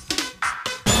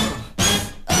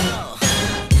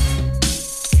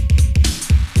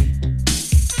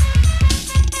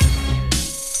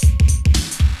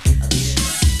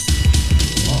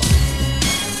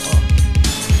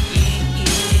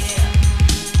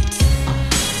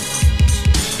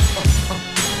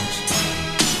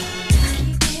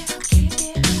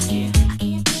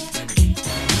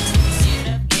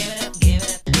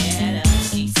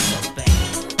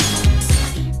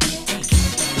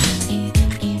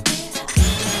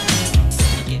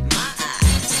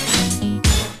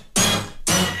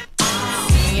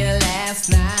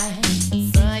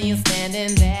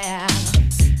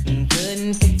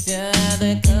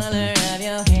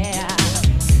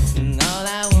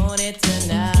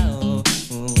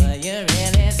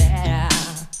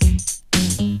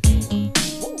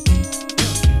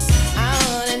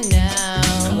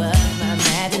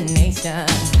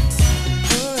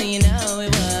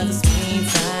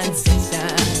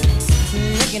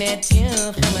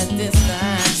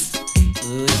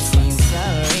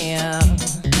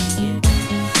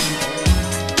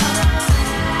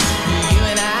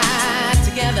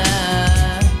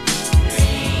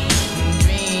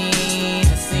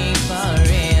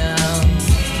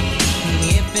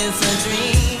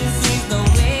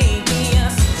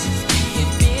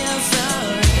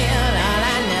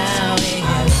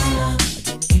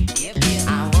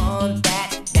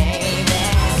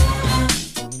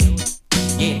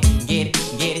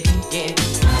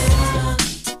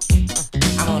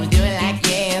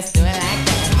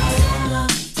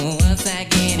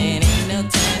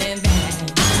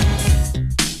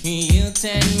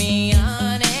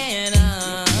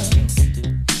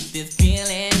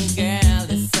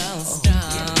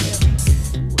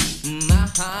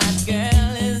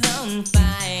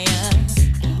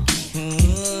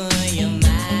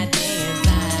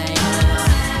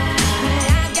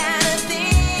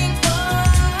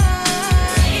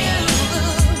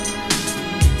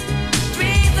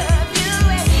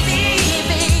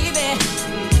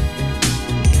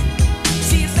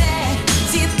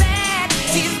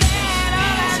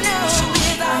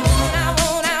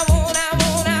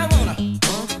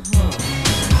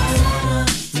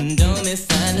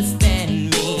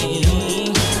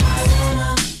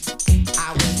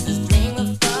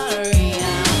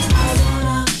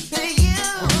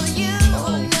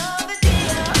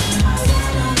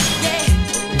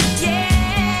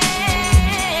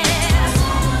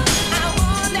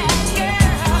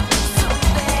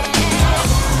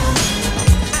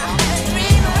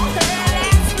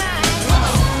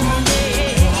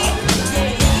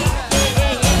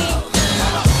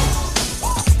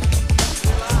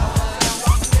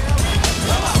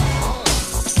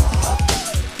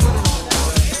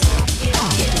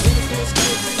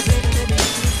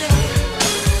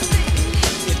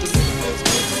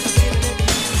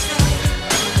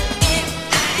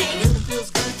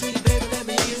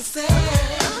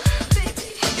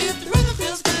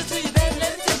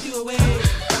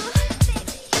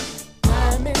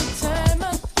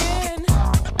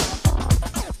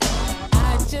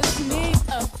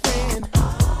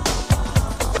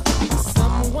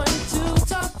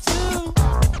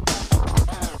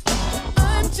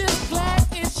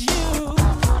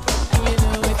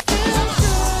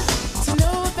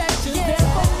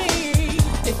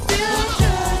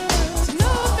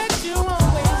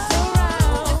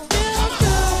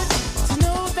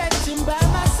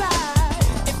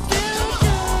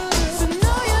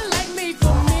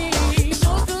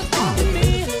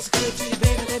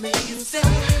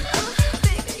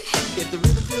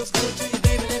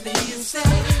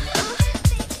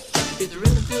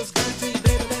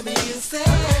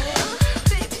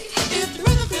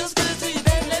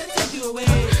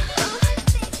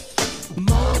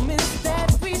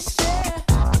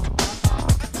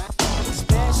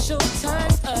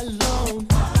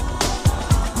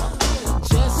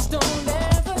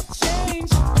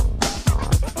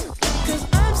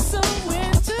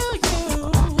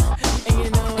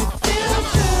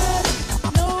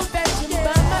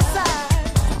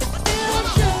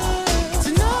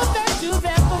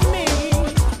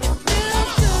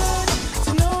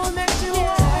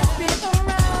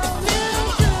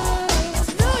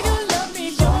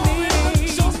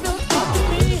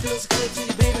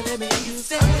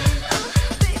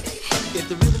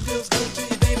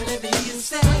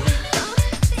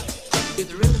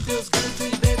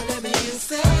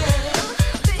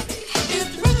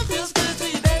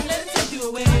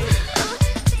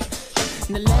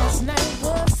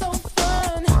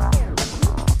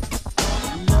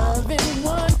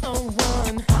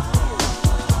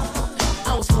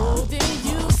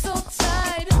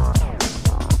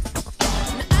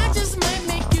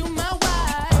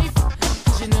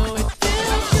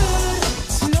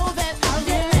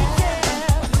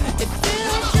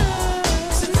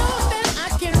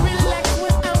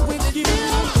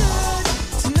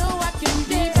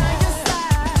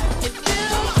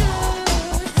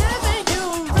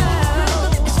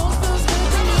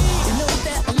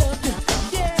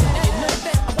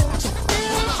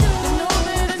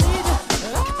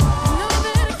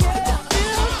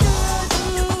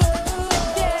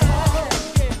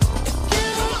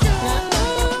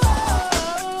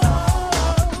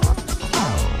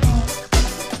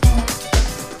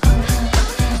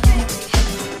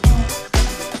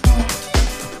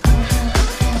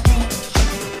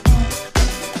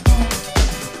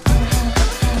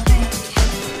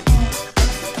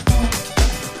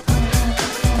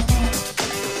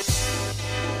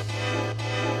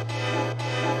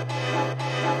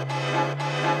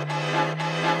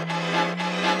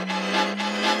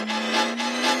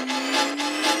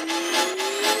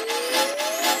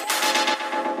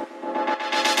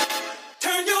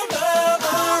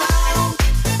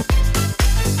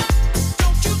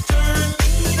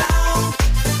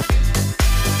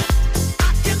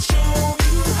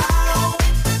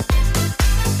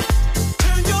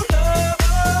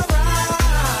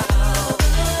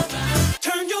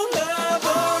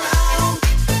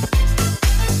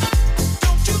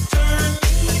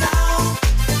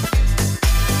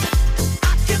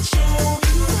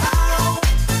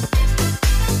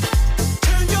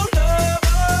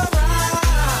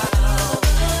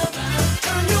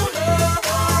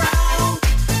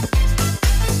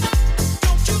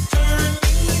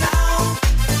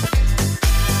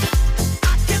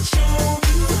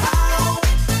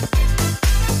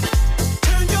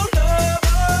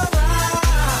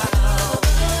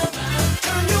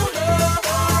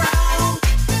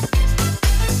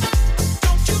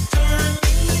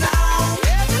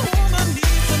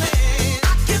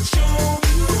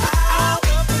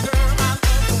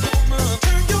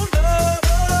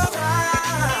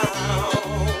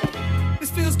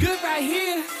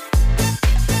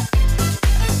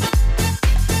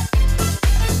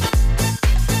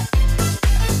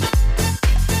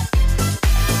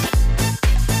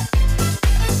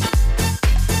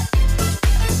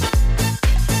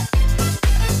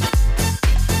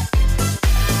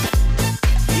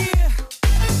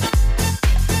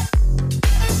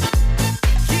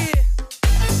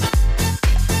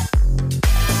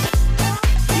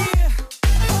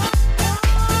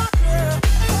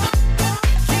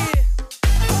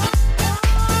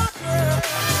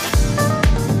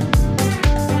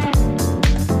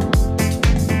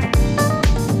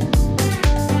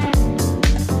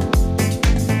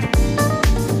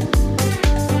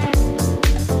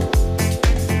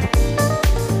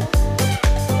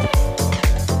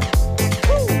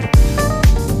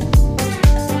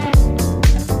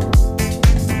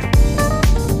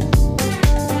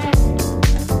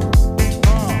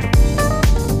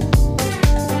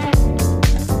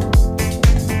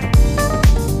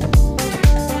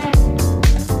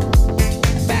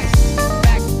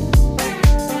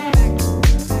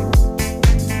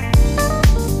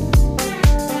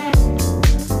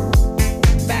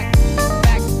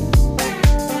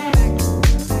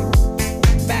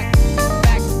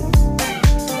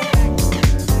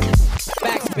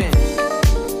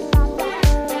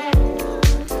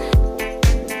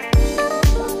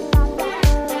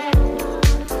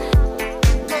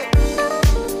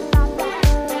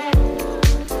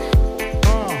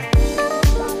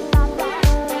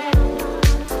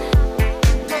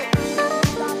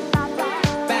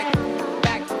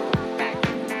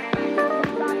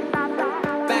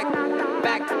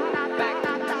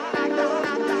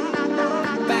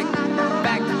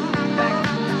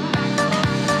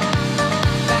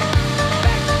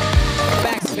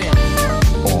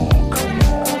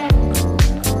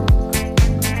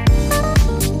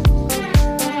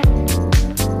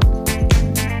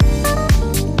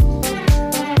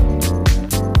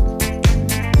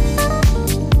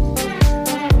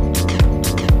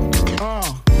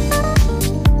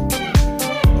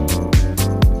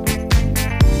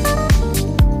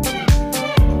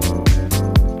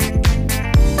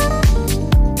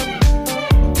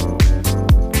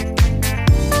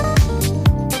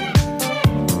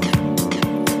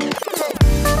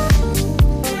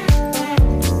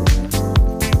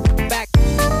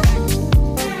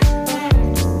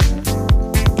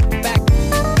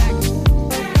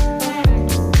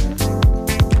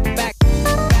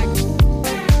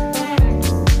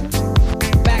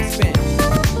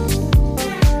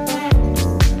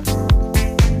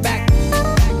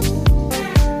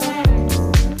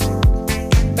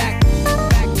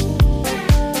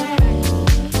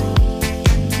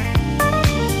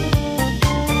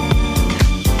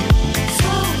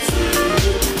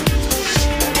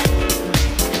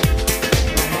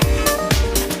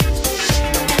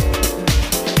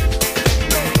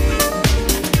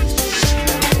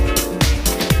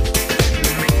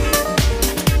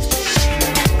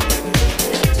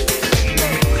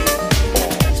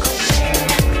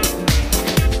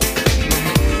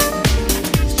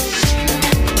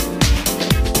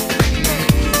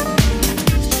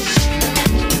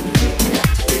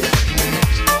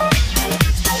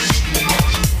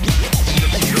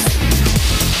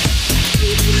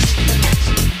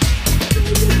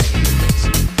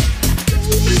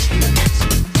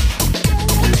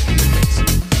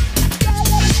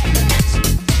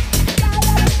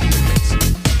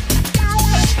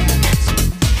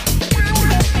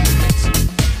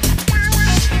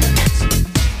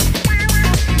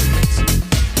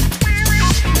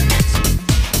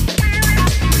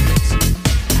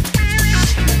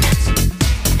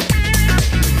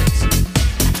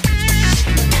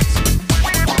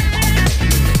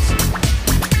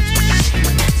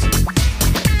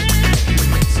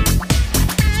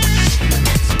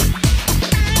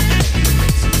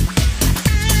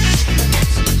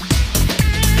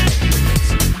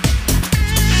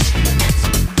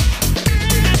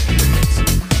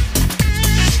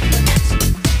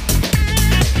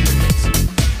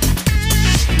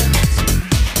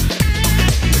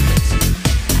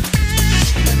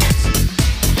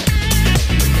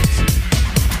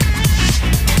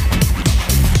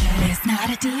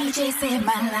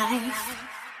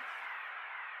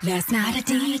 Last night a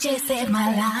DJ saved my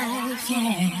life,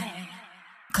 yeah.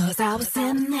 'Cause I was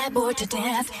sitting there bored to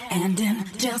death, and in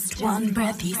just one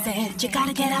breath he said, you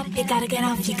gotta get up, you gotta get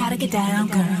off, you gotta get down,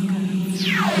 girl.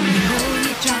 Oh,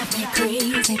 you drive me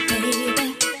crazy,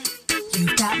 baby. You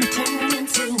got me turning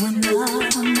to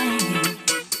another man.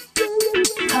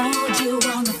 Called you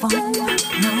on the phone,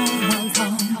 no one's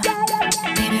home.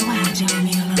 Baby, why'd you leave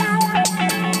me alone?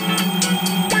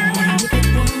 If it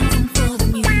wasn't for the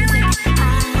music, I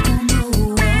don't know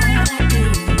what I'd do.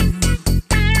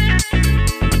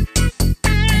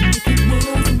 And if it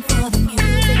wasn't for the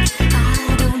music, I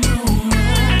don't know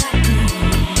what I'd do.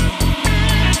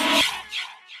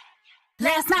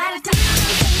 Last night I did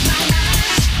my life.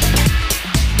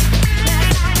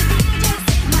 Last night I did.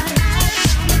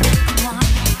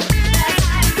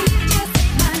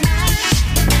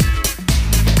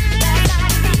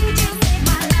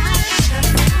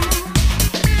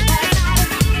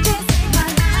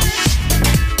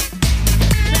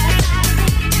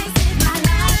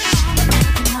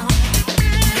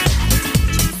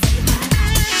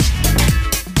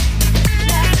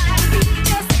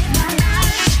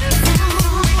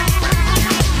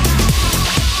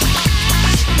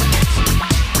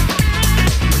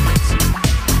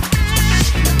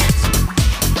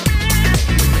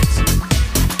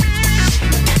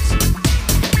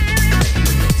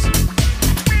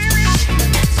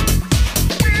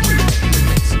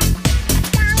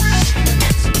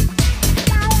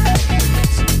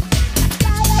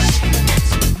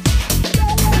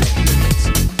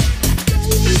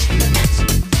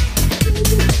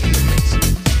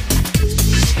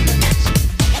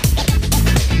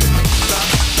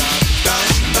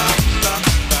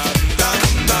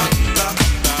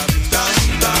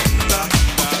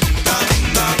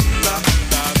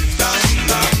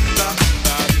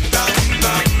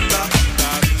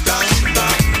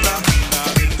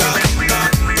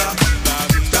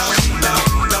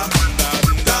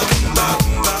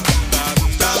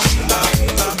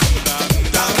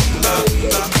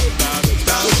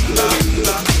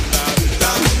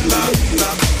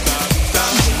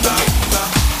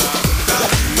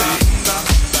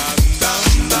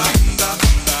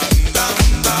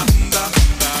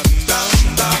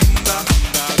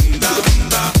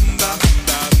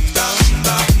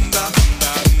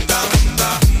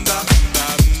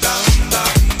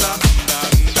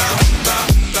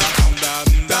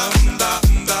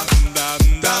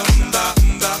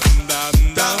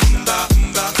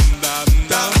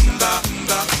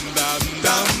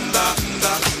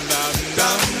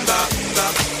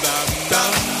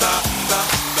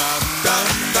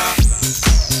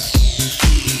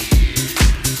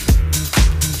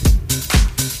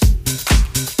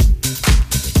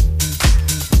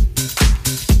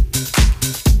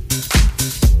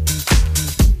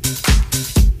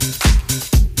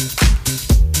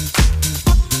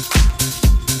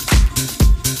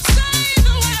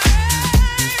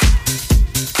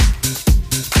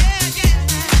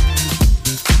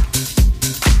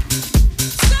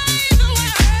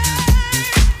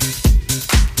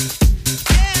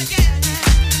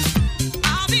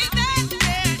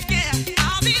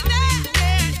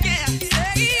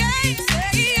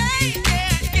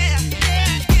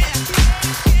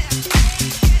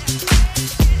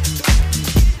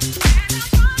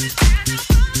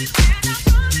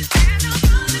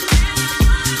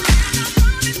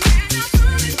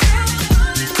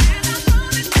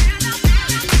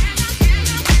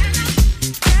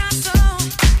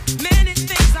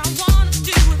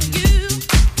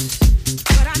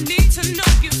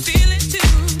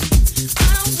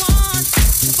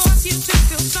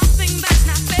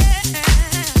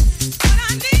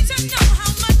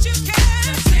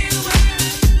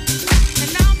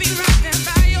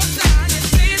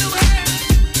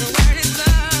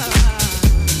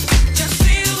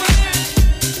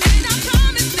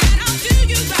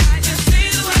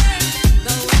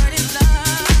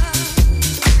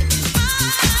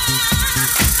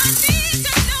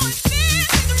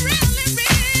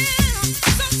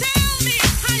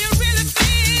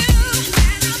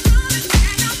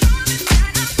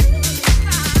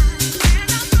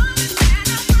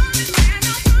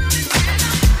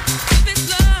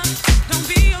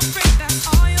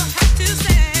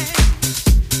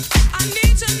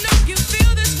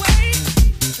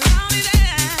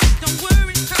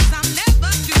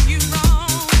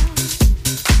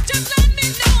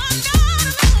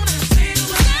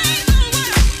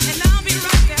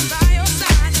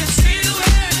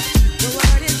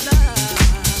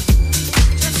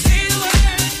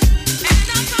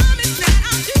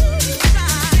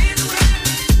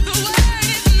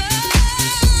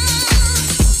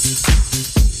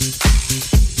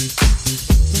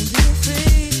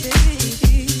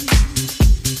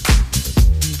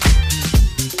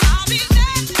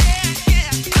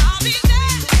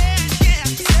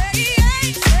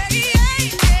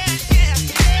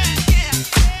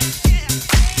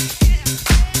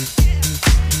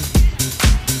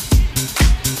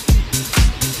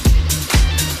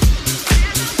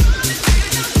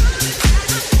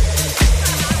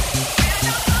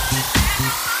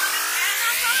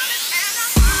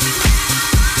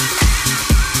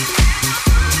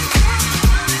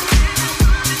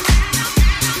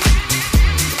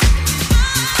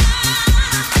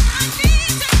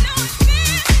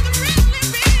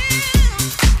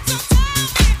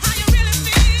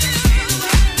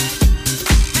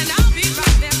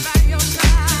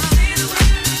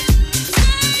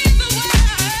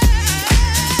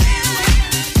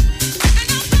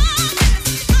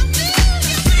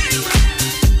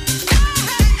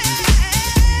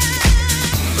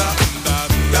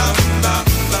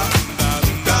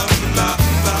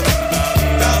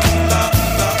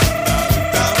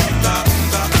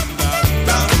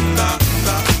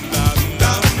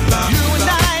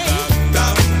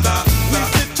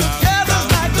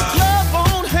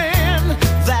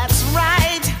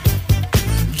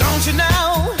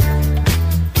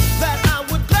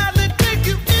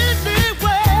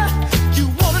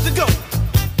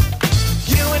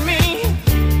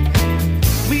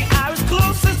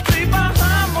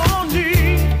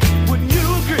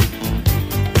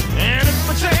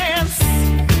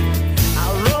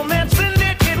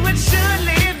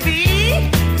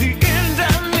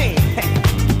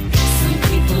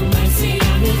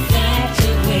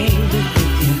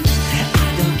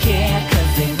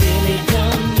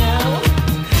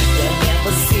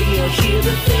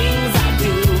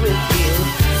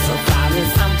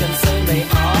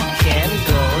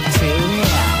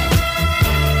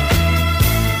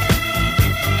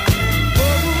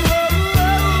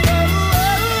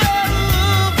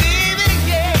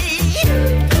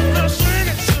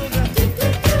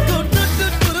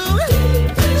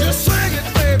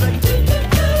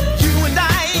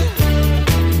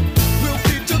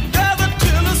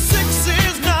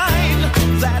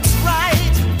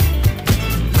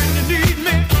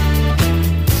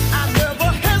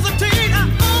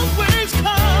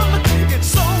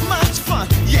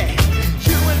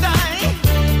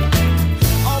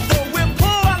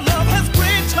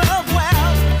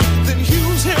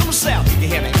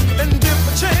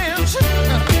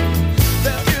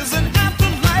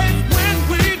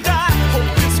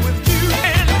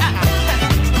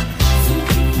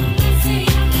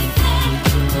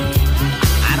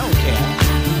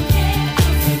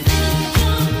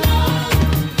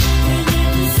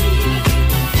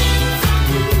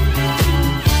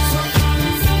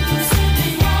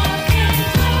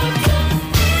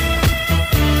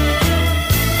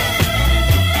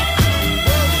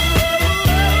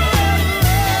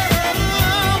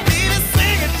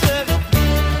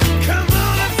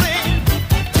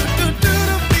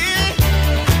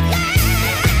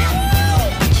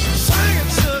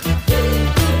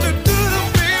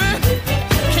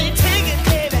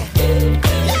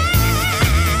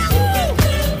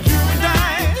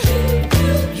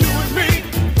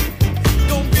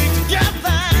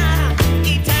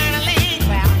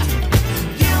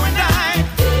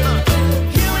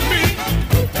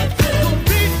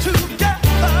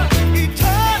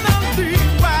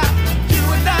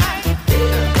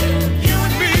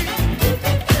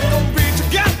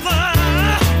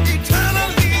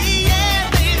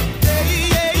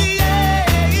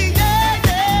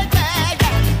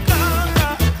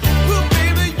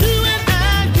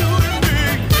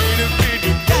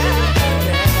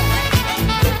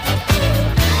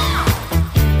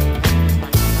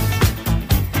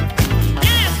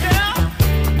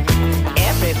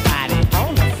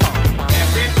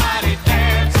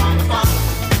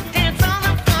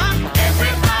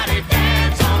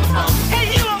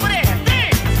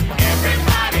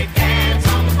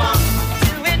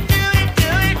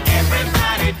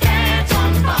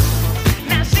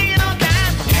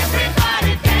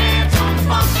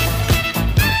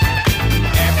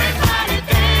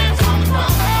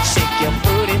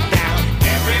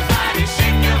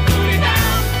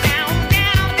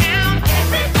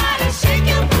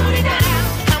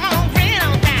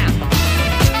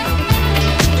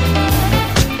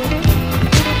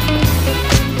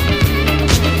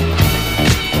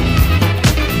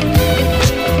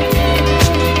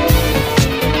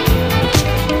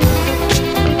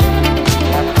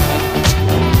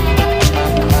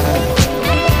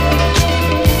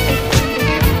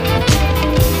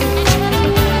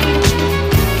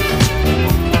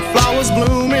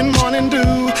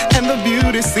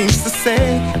 seems to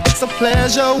say it's a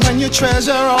pleasure when you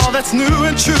treasure all that's new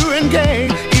and true and gay.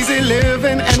 Easy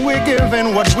living and we're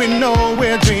giving what we know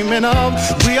we're dreaming of.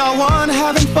 We are one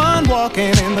having fun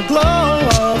walking in the glow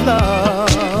of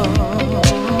love.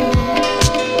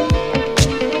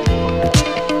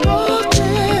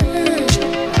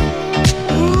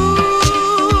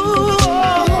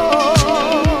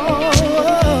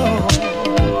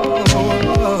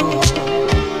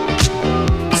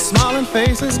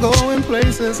 Faces going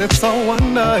places, it's so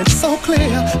wonder, it's so clear.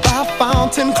 By a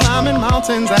fountain, climbing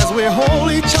mountains as we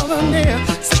hold each other near.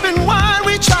 Sipping wine,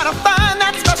 we try to find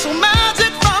that special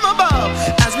magic from above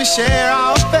as we share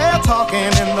our affair,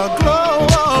 talking in the glow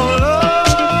of love.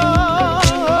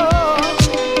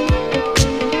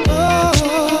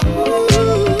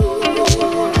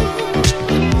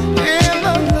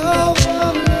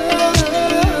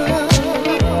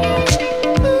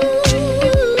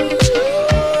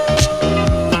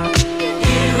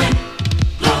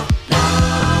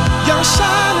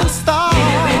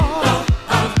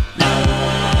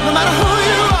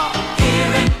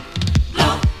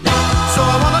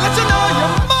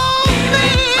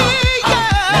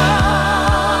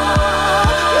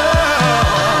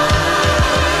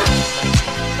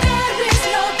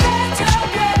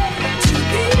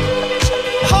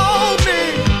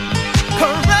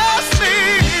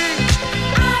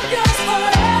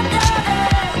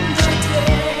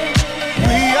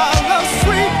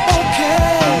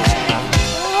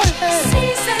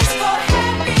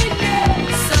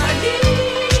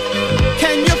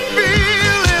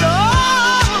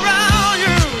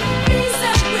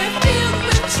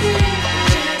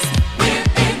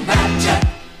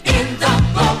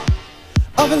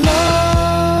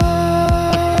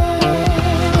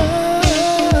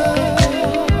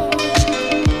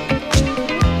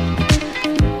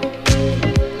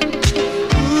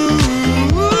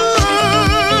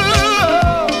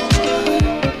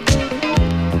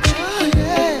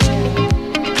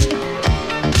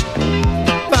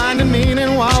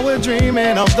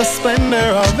 The splendor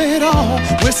of it all.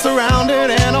 We're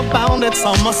surrounded and abounded.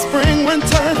 Summer, spring,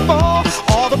 winter, and fall.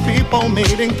 All the people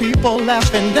meeting people,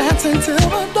 laughing, dancing till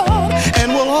the dawn.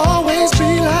 And we'll always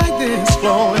be like this,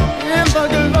 flowing in the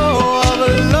glow of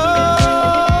love.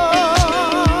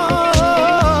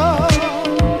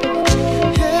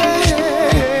 Yeah, yeah,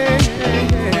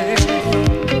 yeah.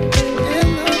 In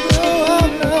the glow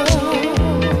of love.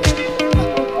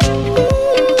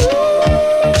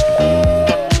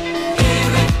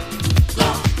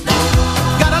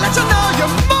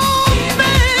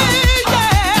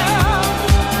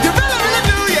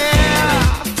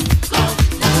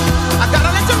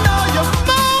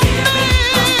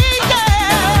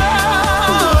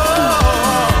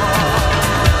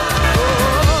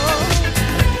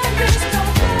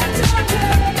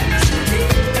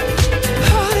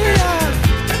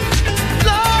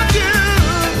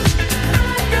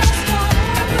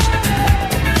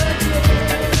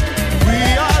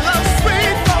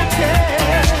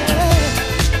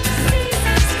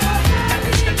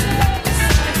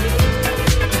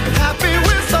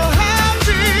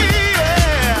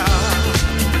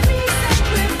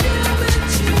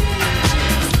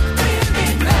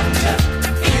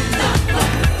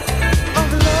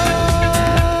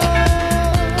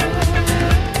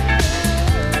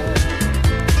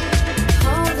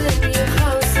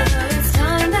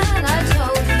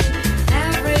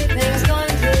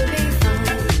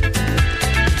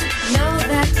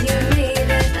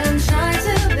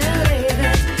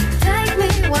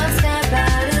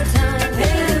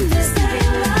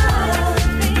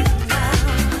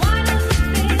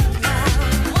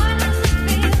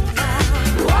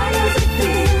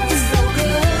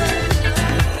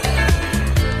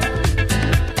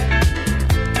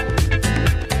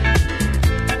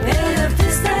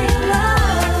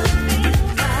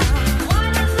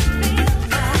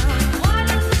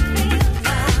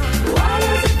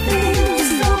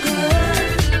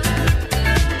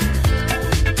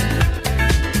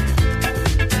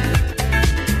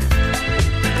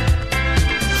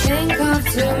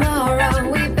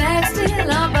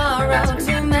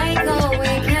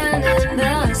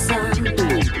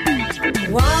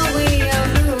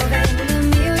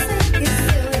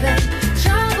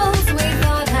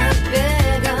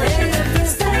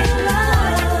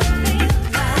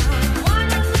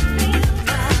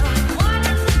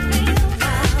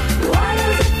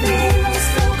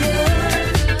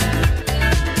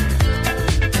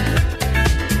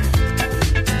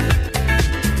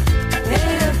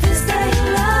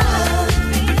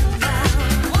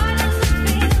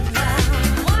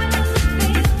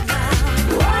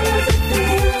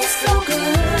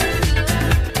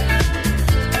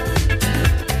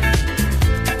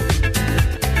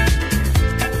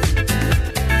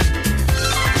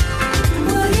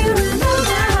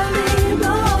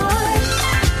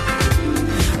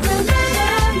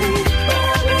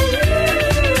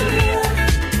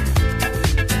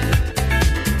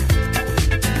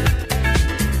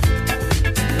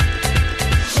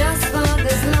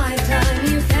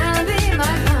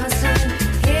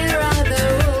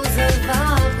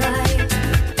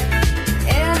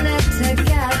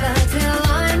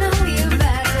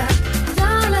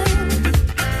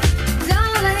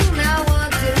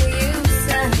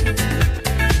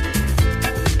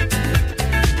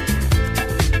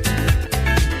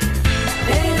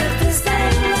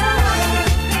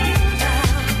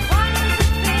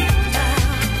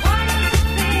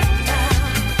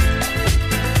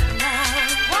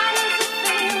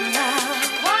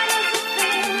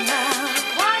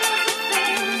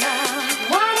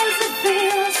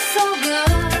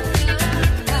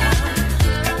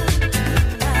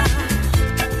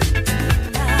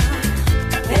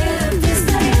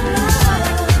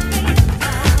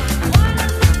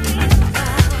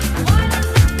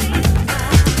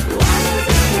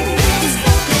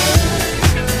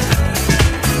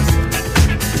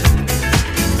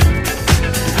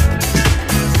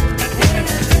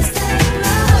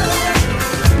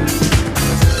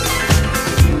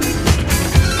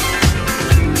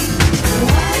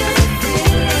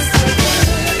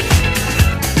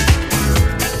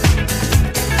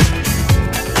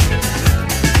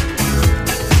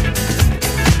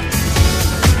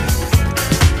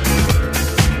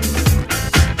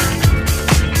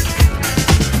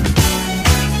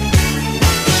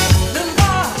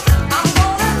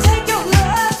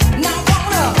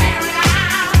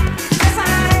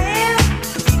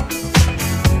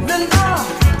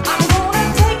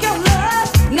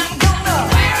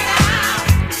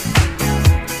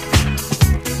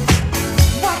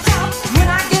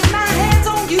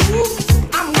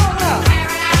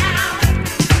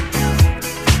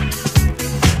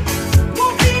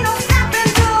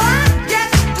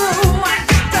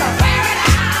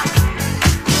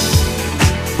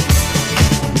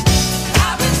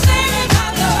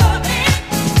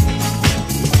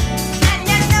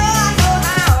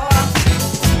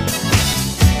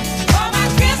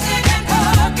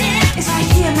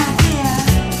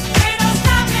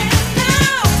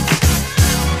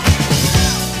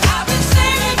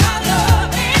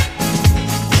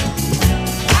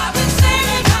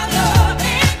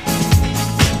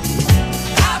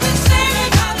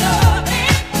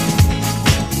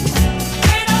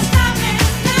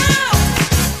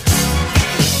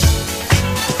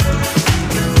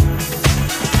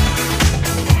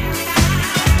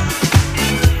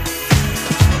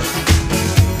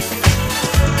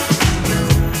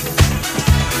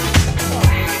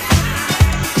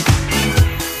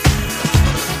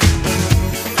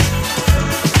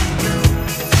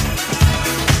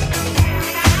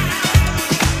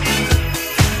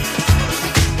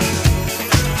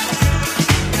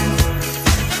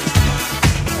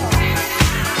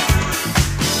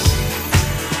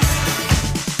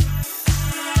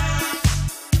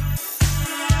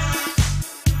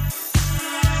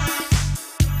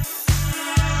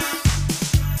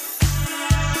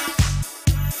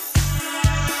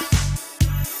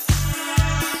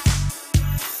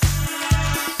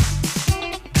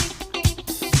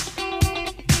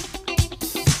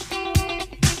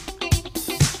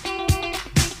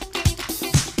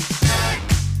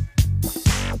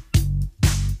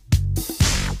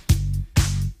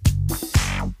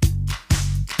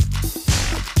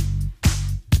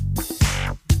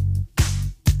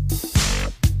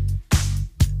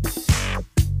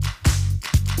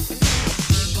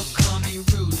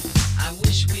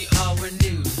 we all were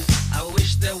nude. I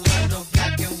wish there were no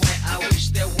black and white. I wish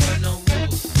there were no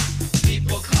rules.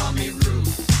 People call me rude.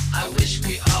 I wish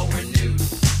we all were nude.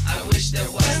 I wish there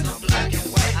was no black and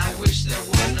white. I wish there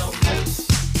were no rules.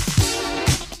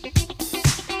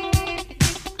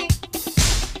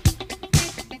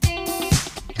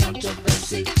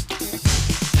 Controversy.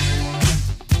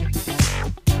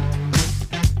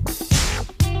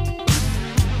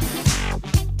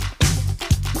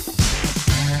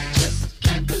 Just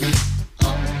can't believe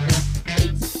all the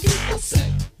things people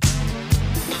say.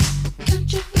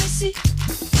 Controversy.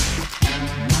 Am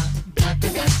I black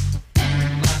and white?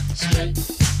 Am I straight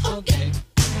or gay?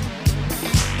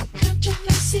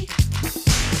 Controversy.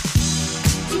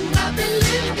 Do I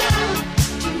believe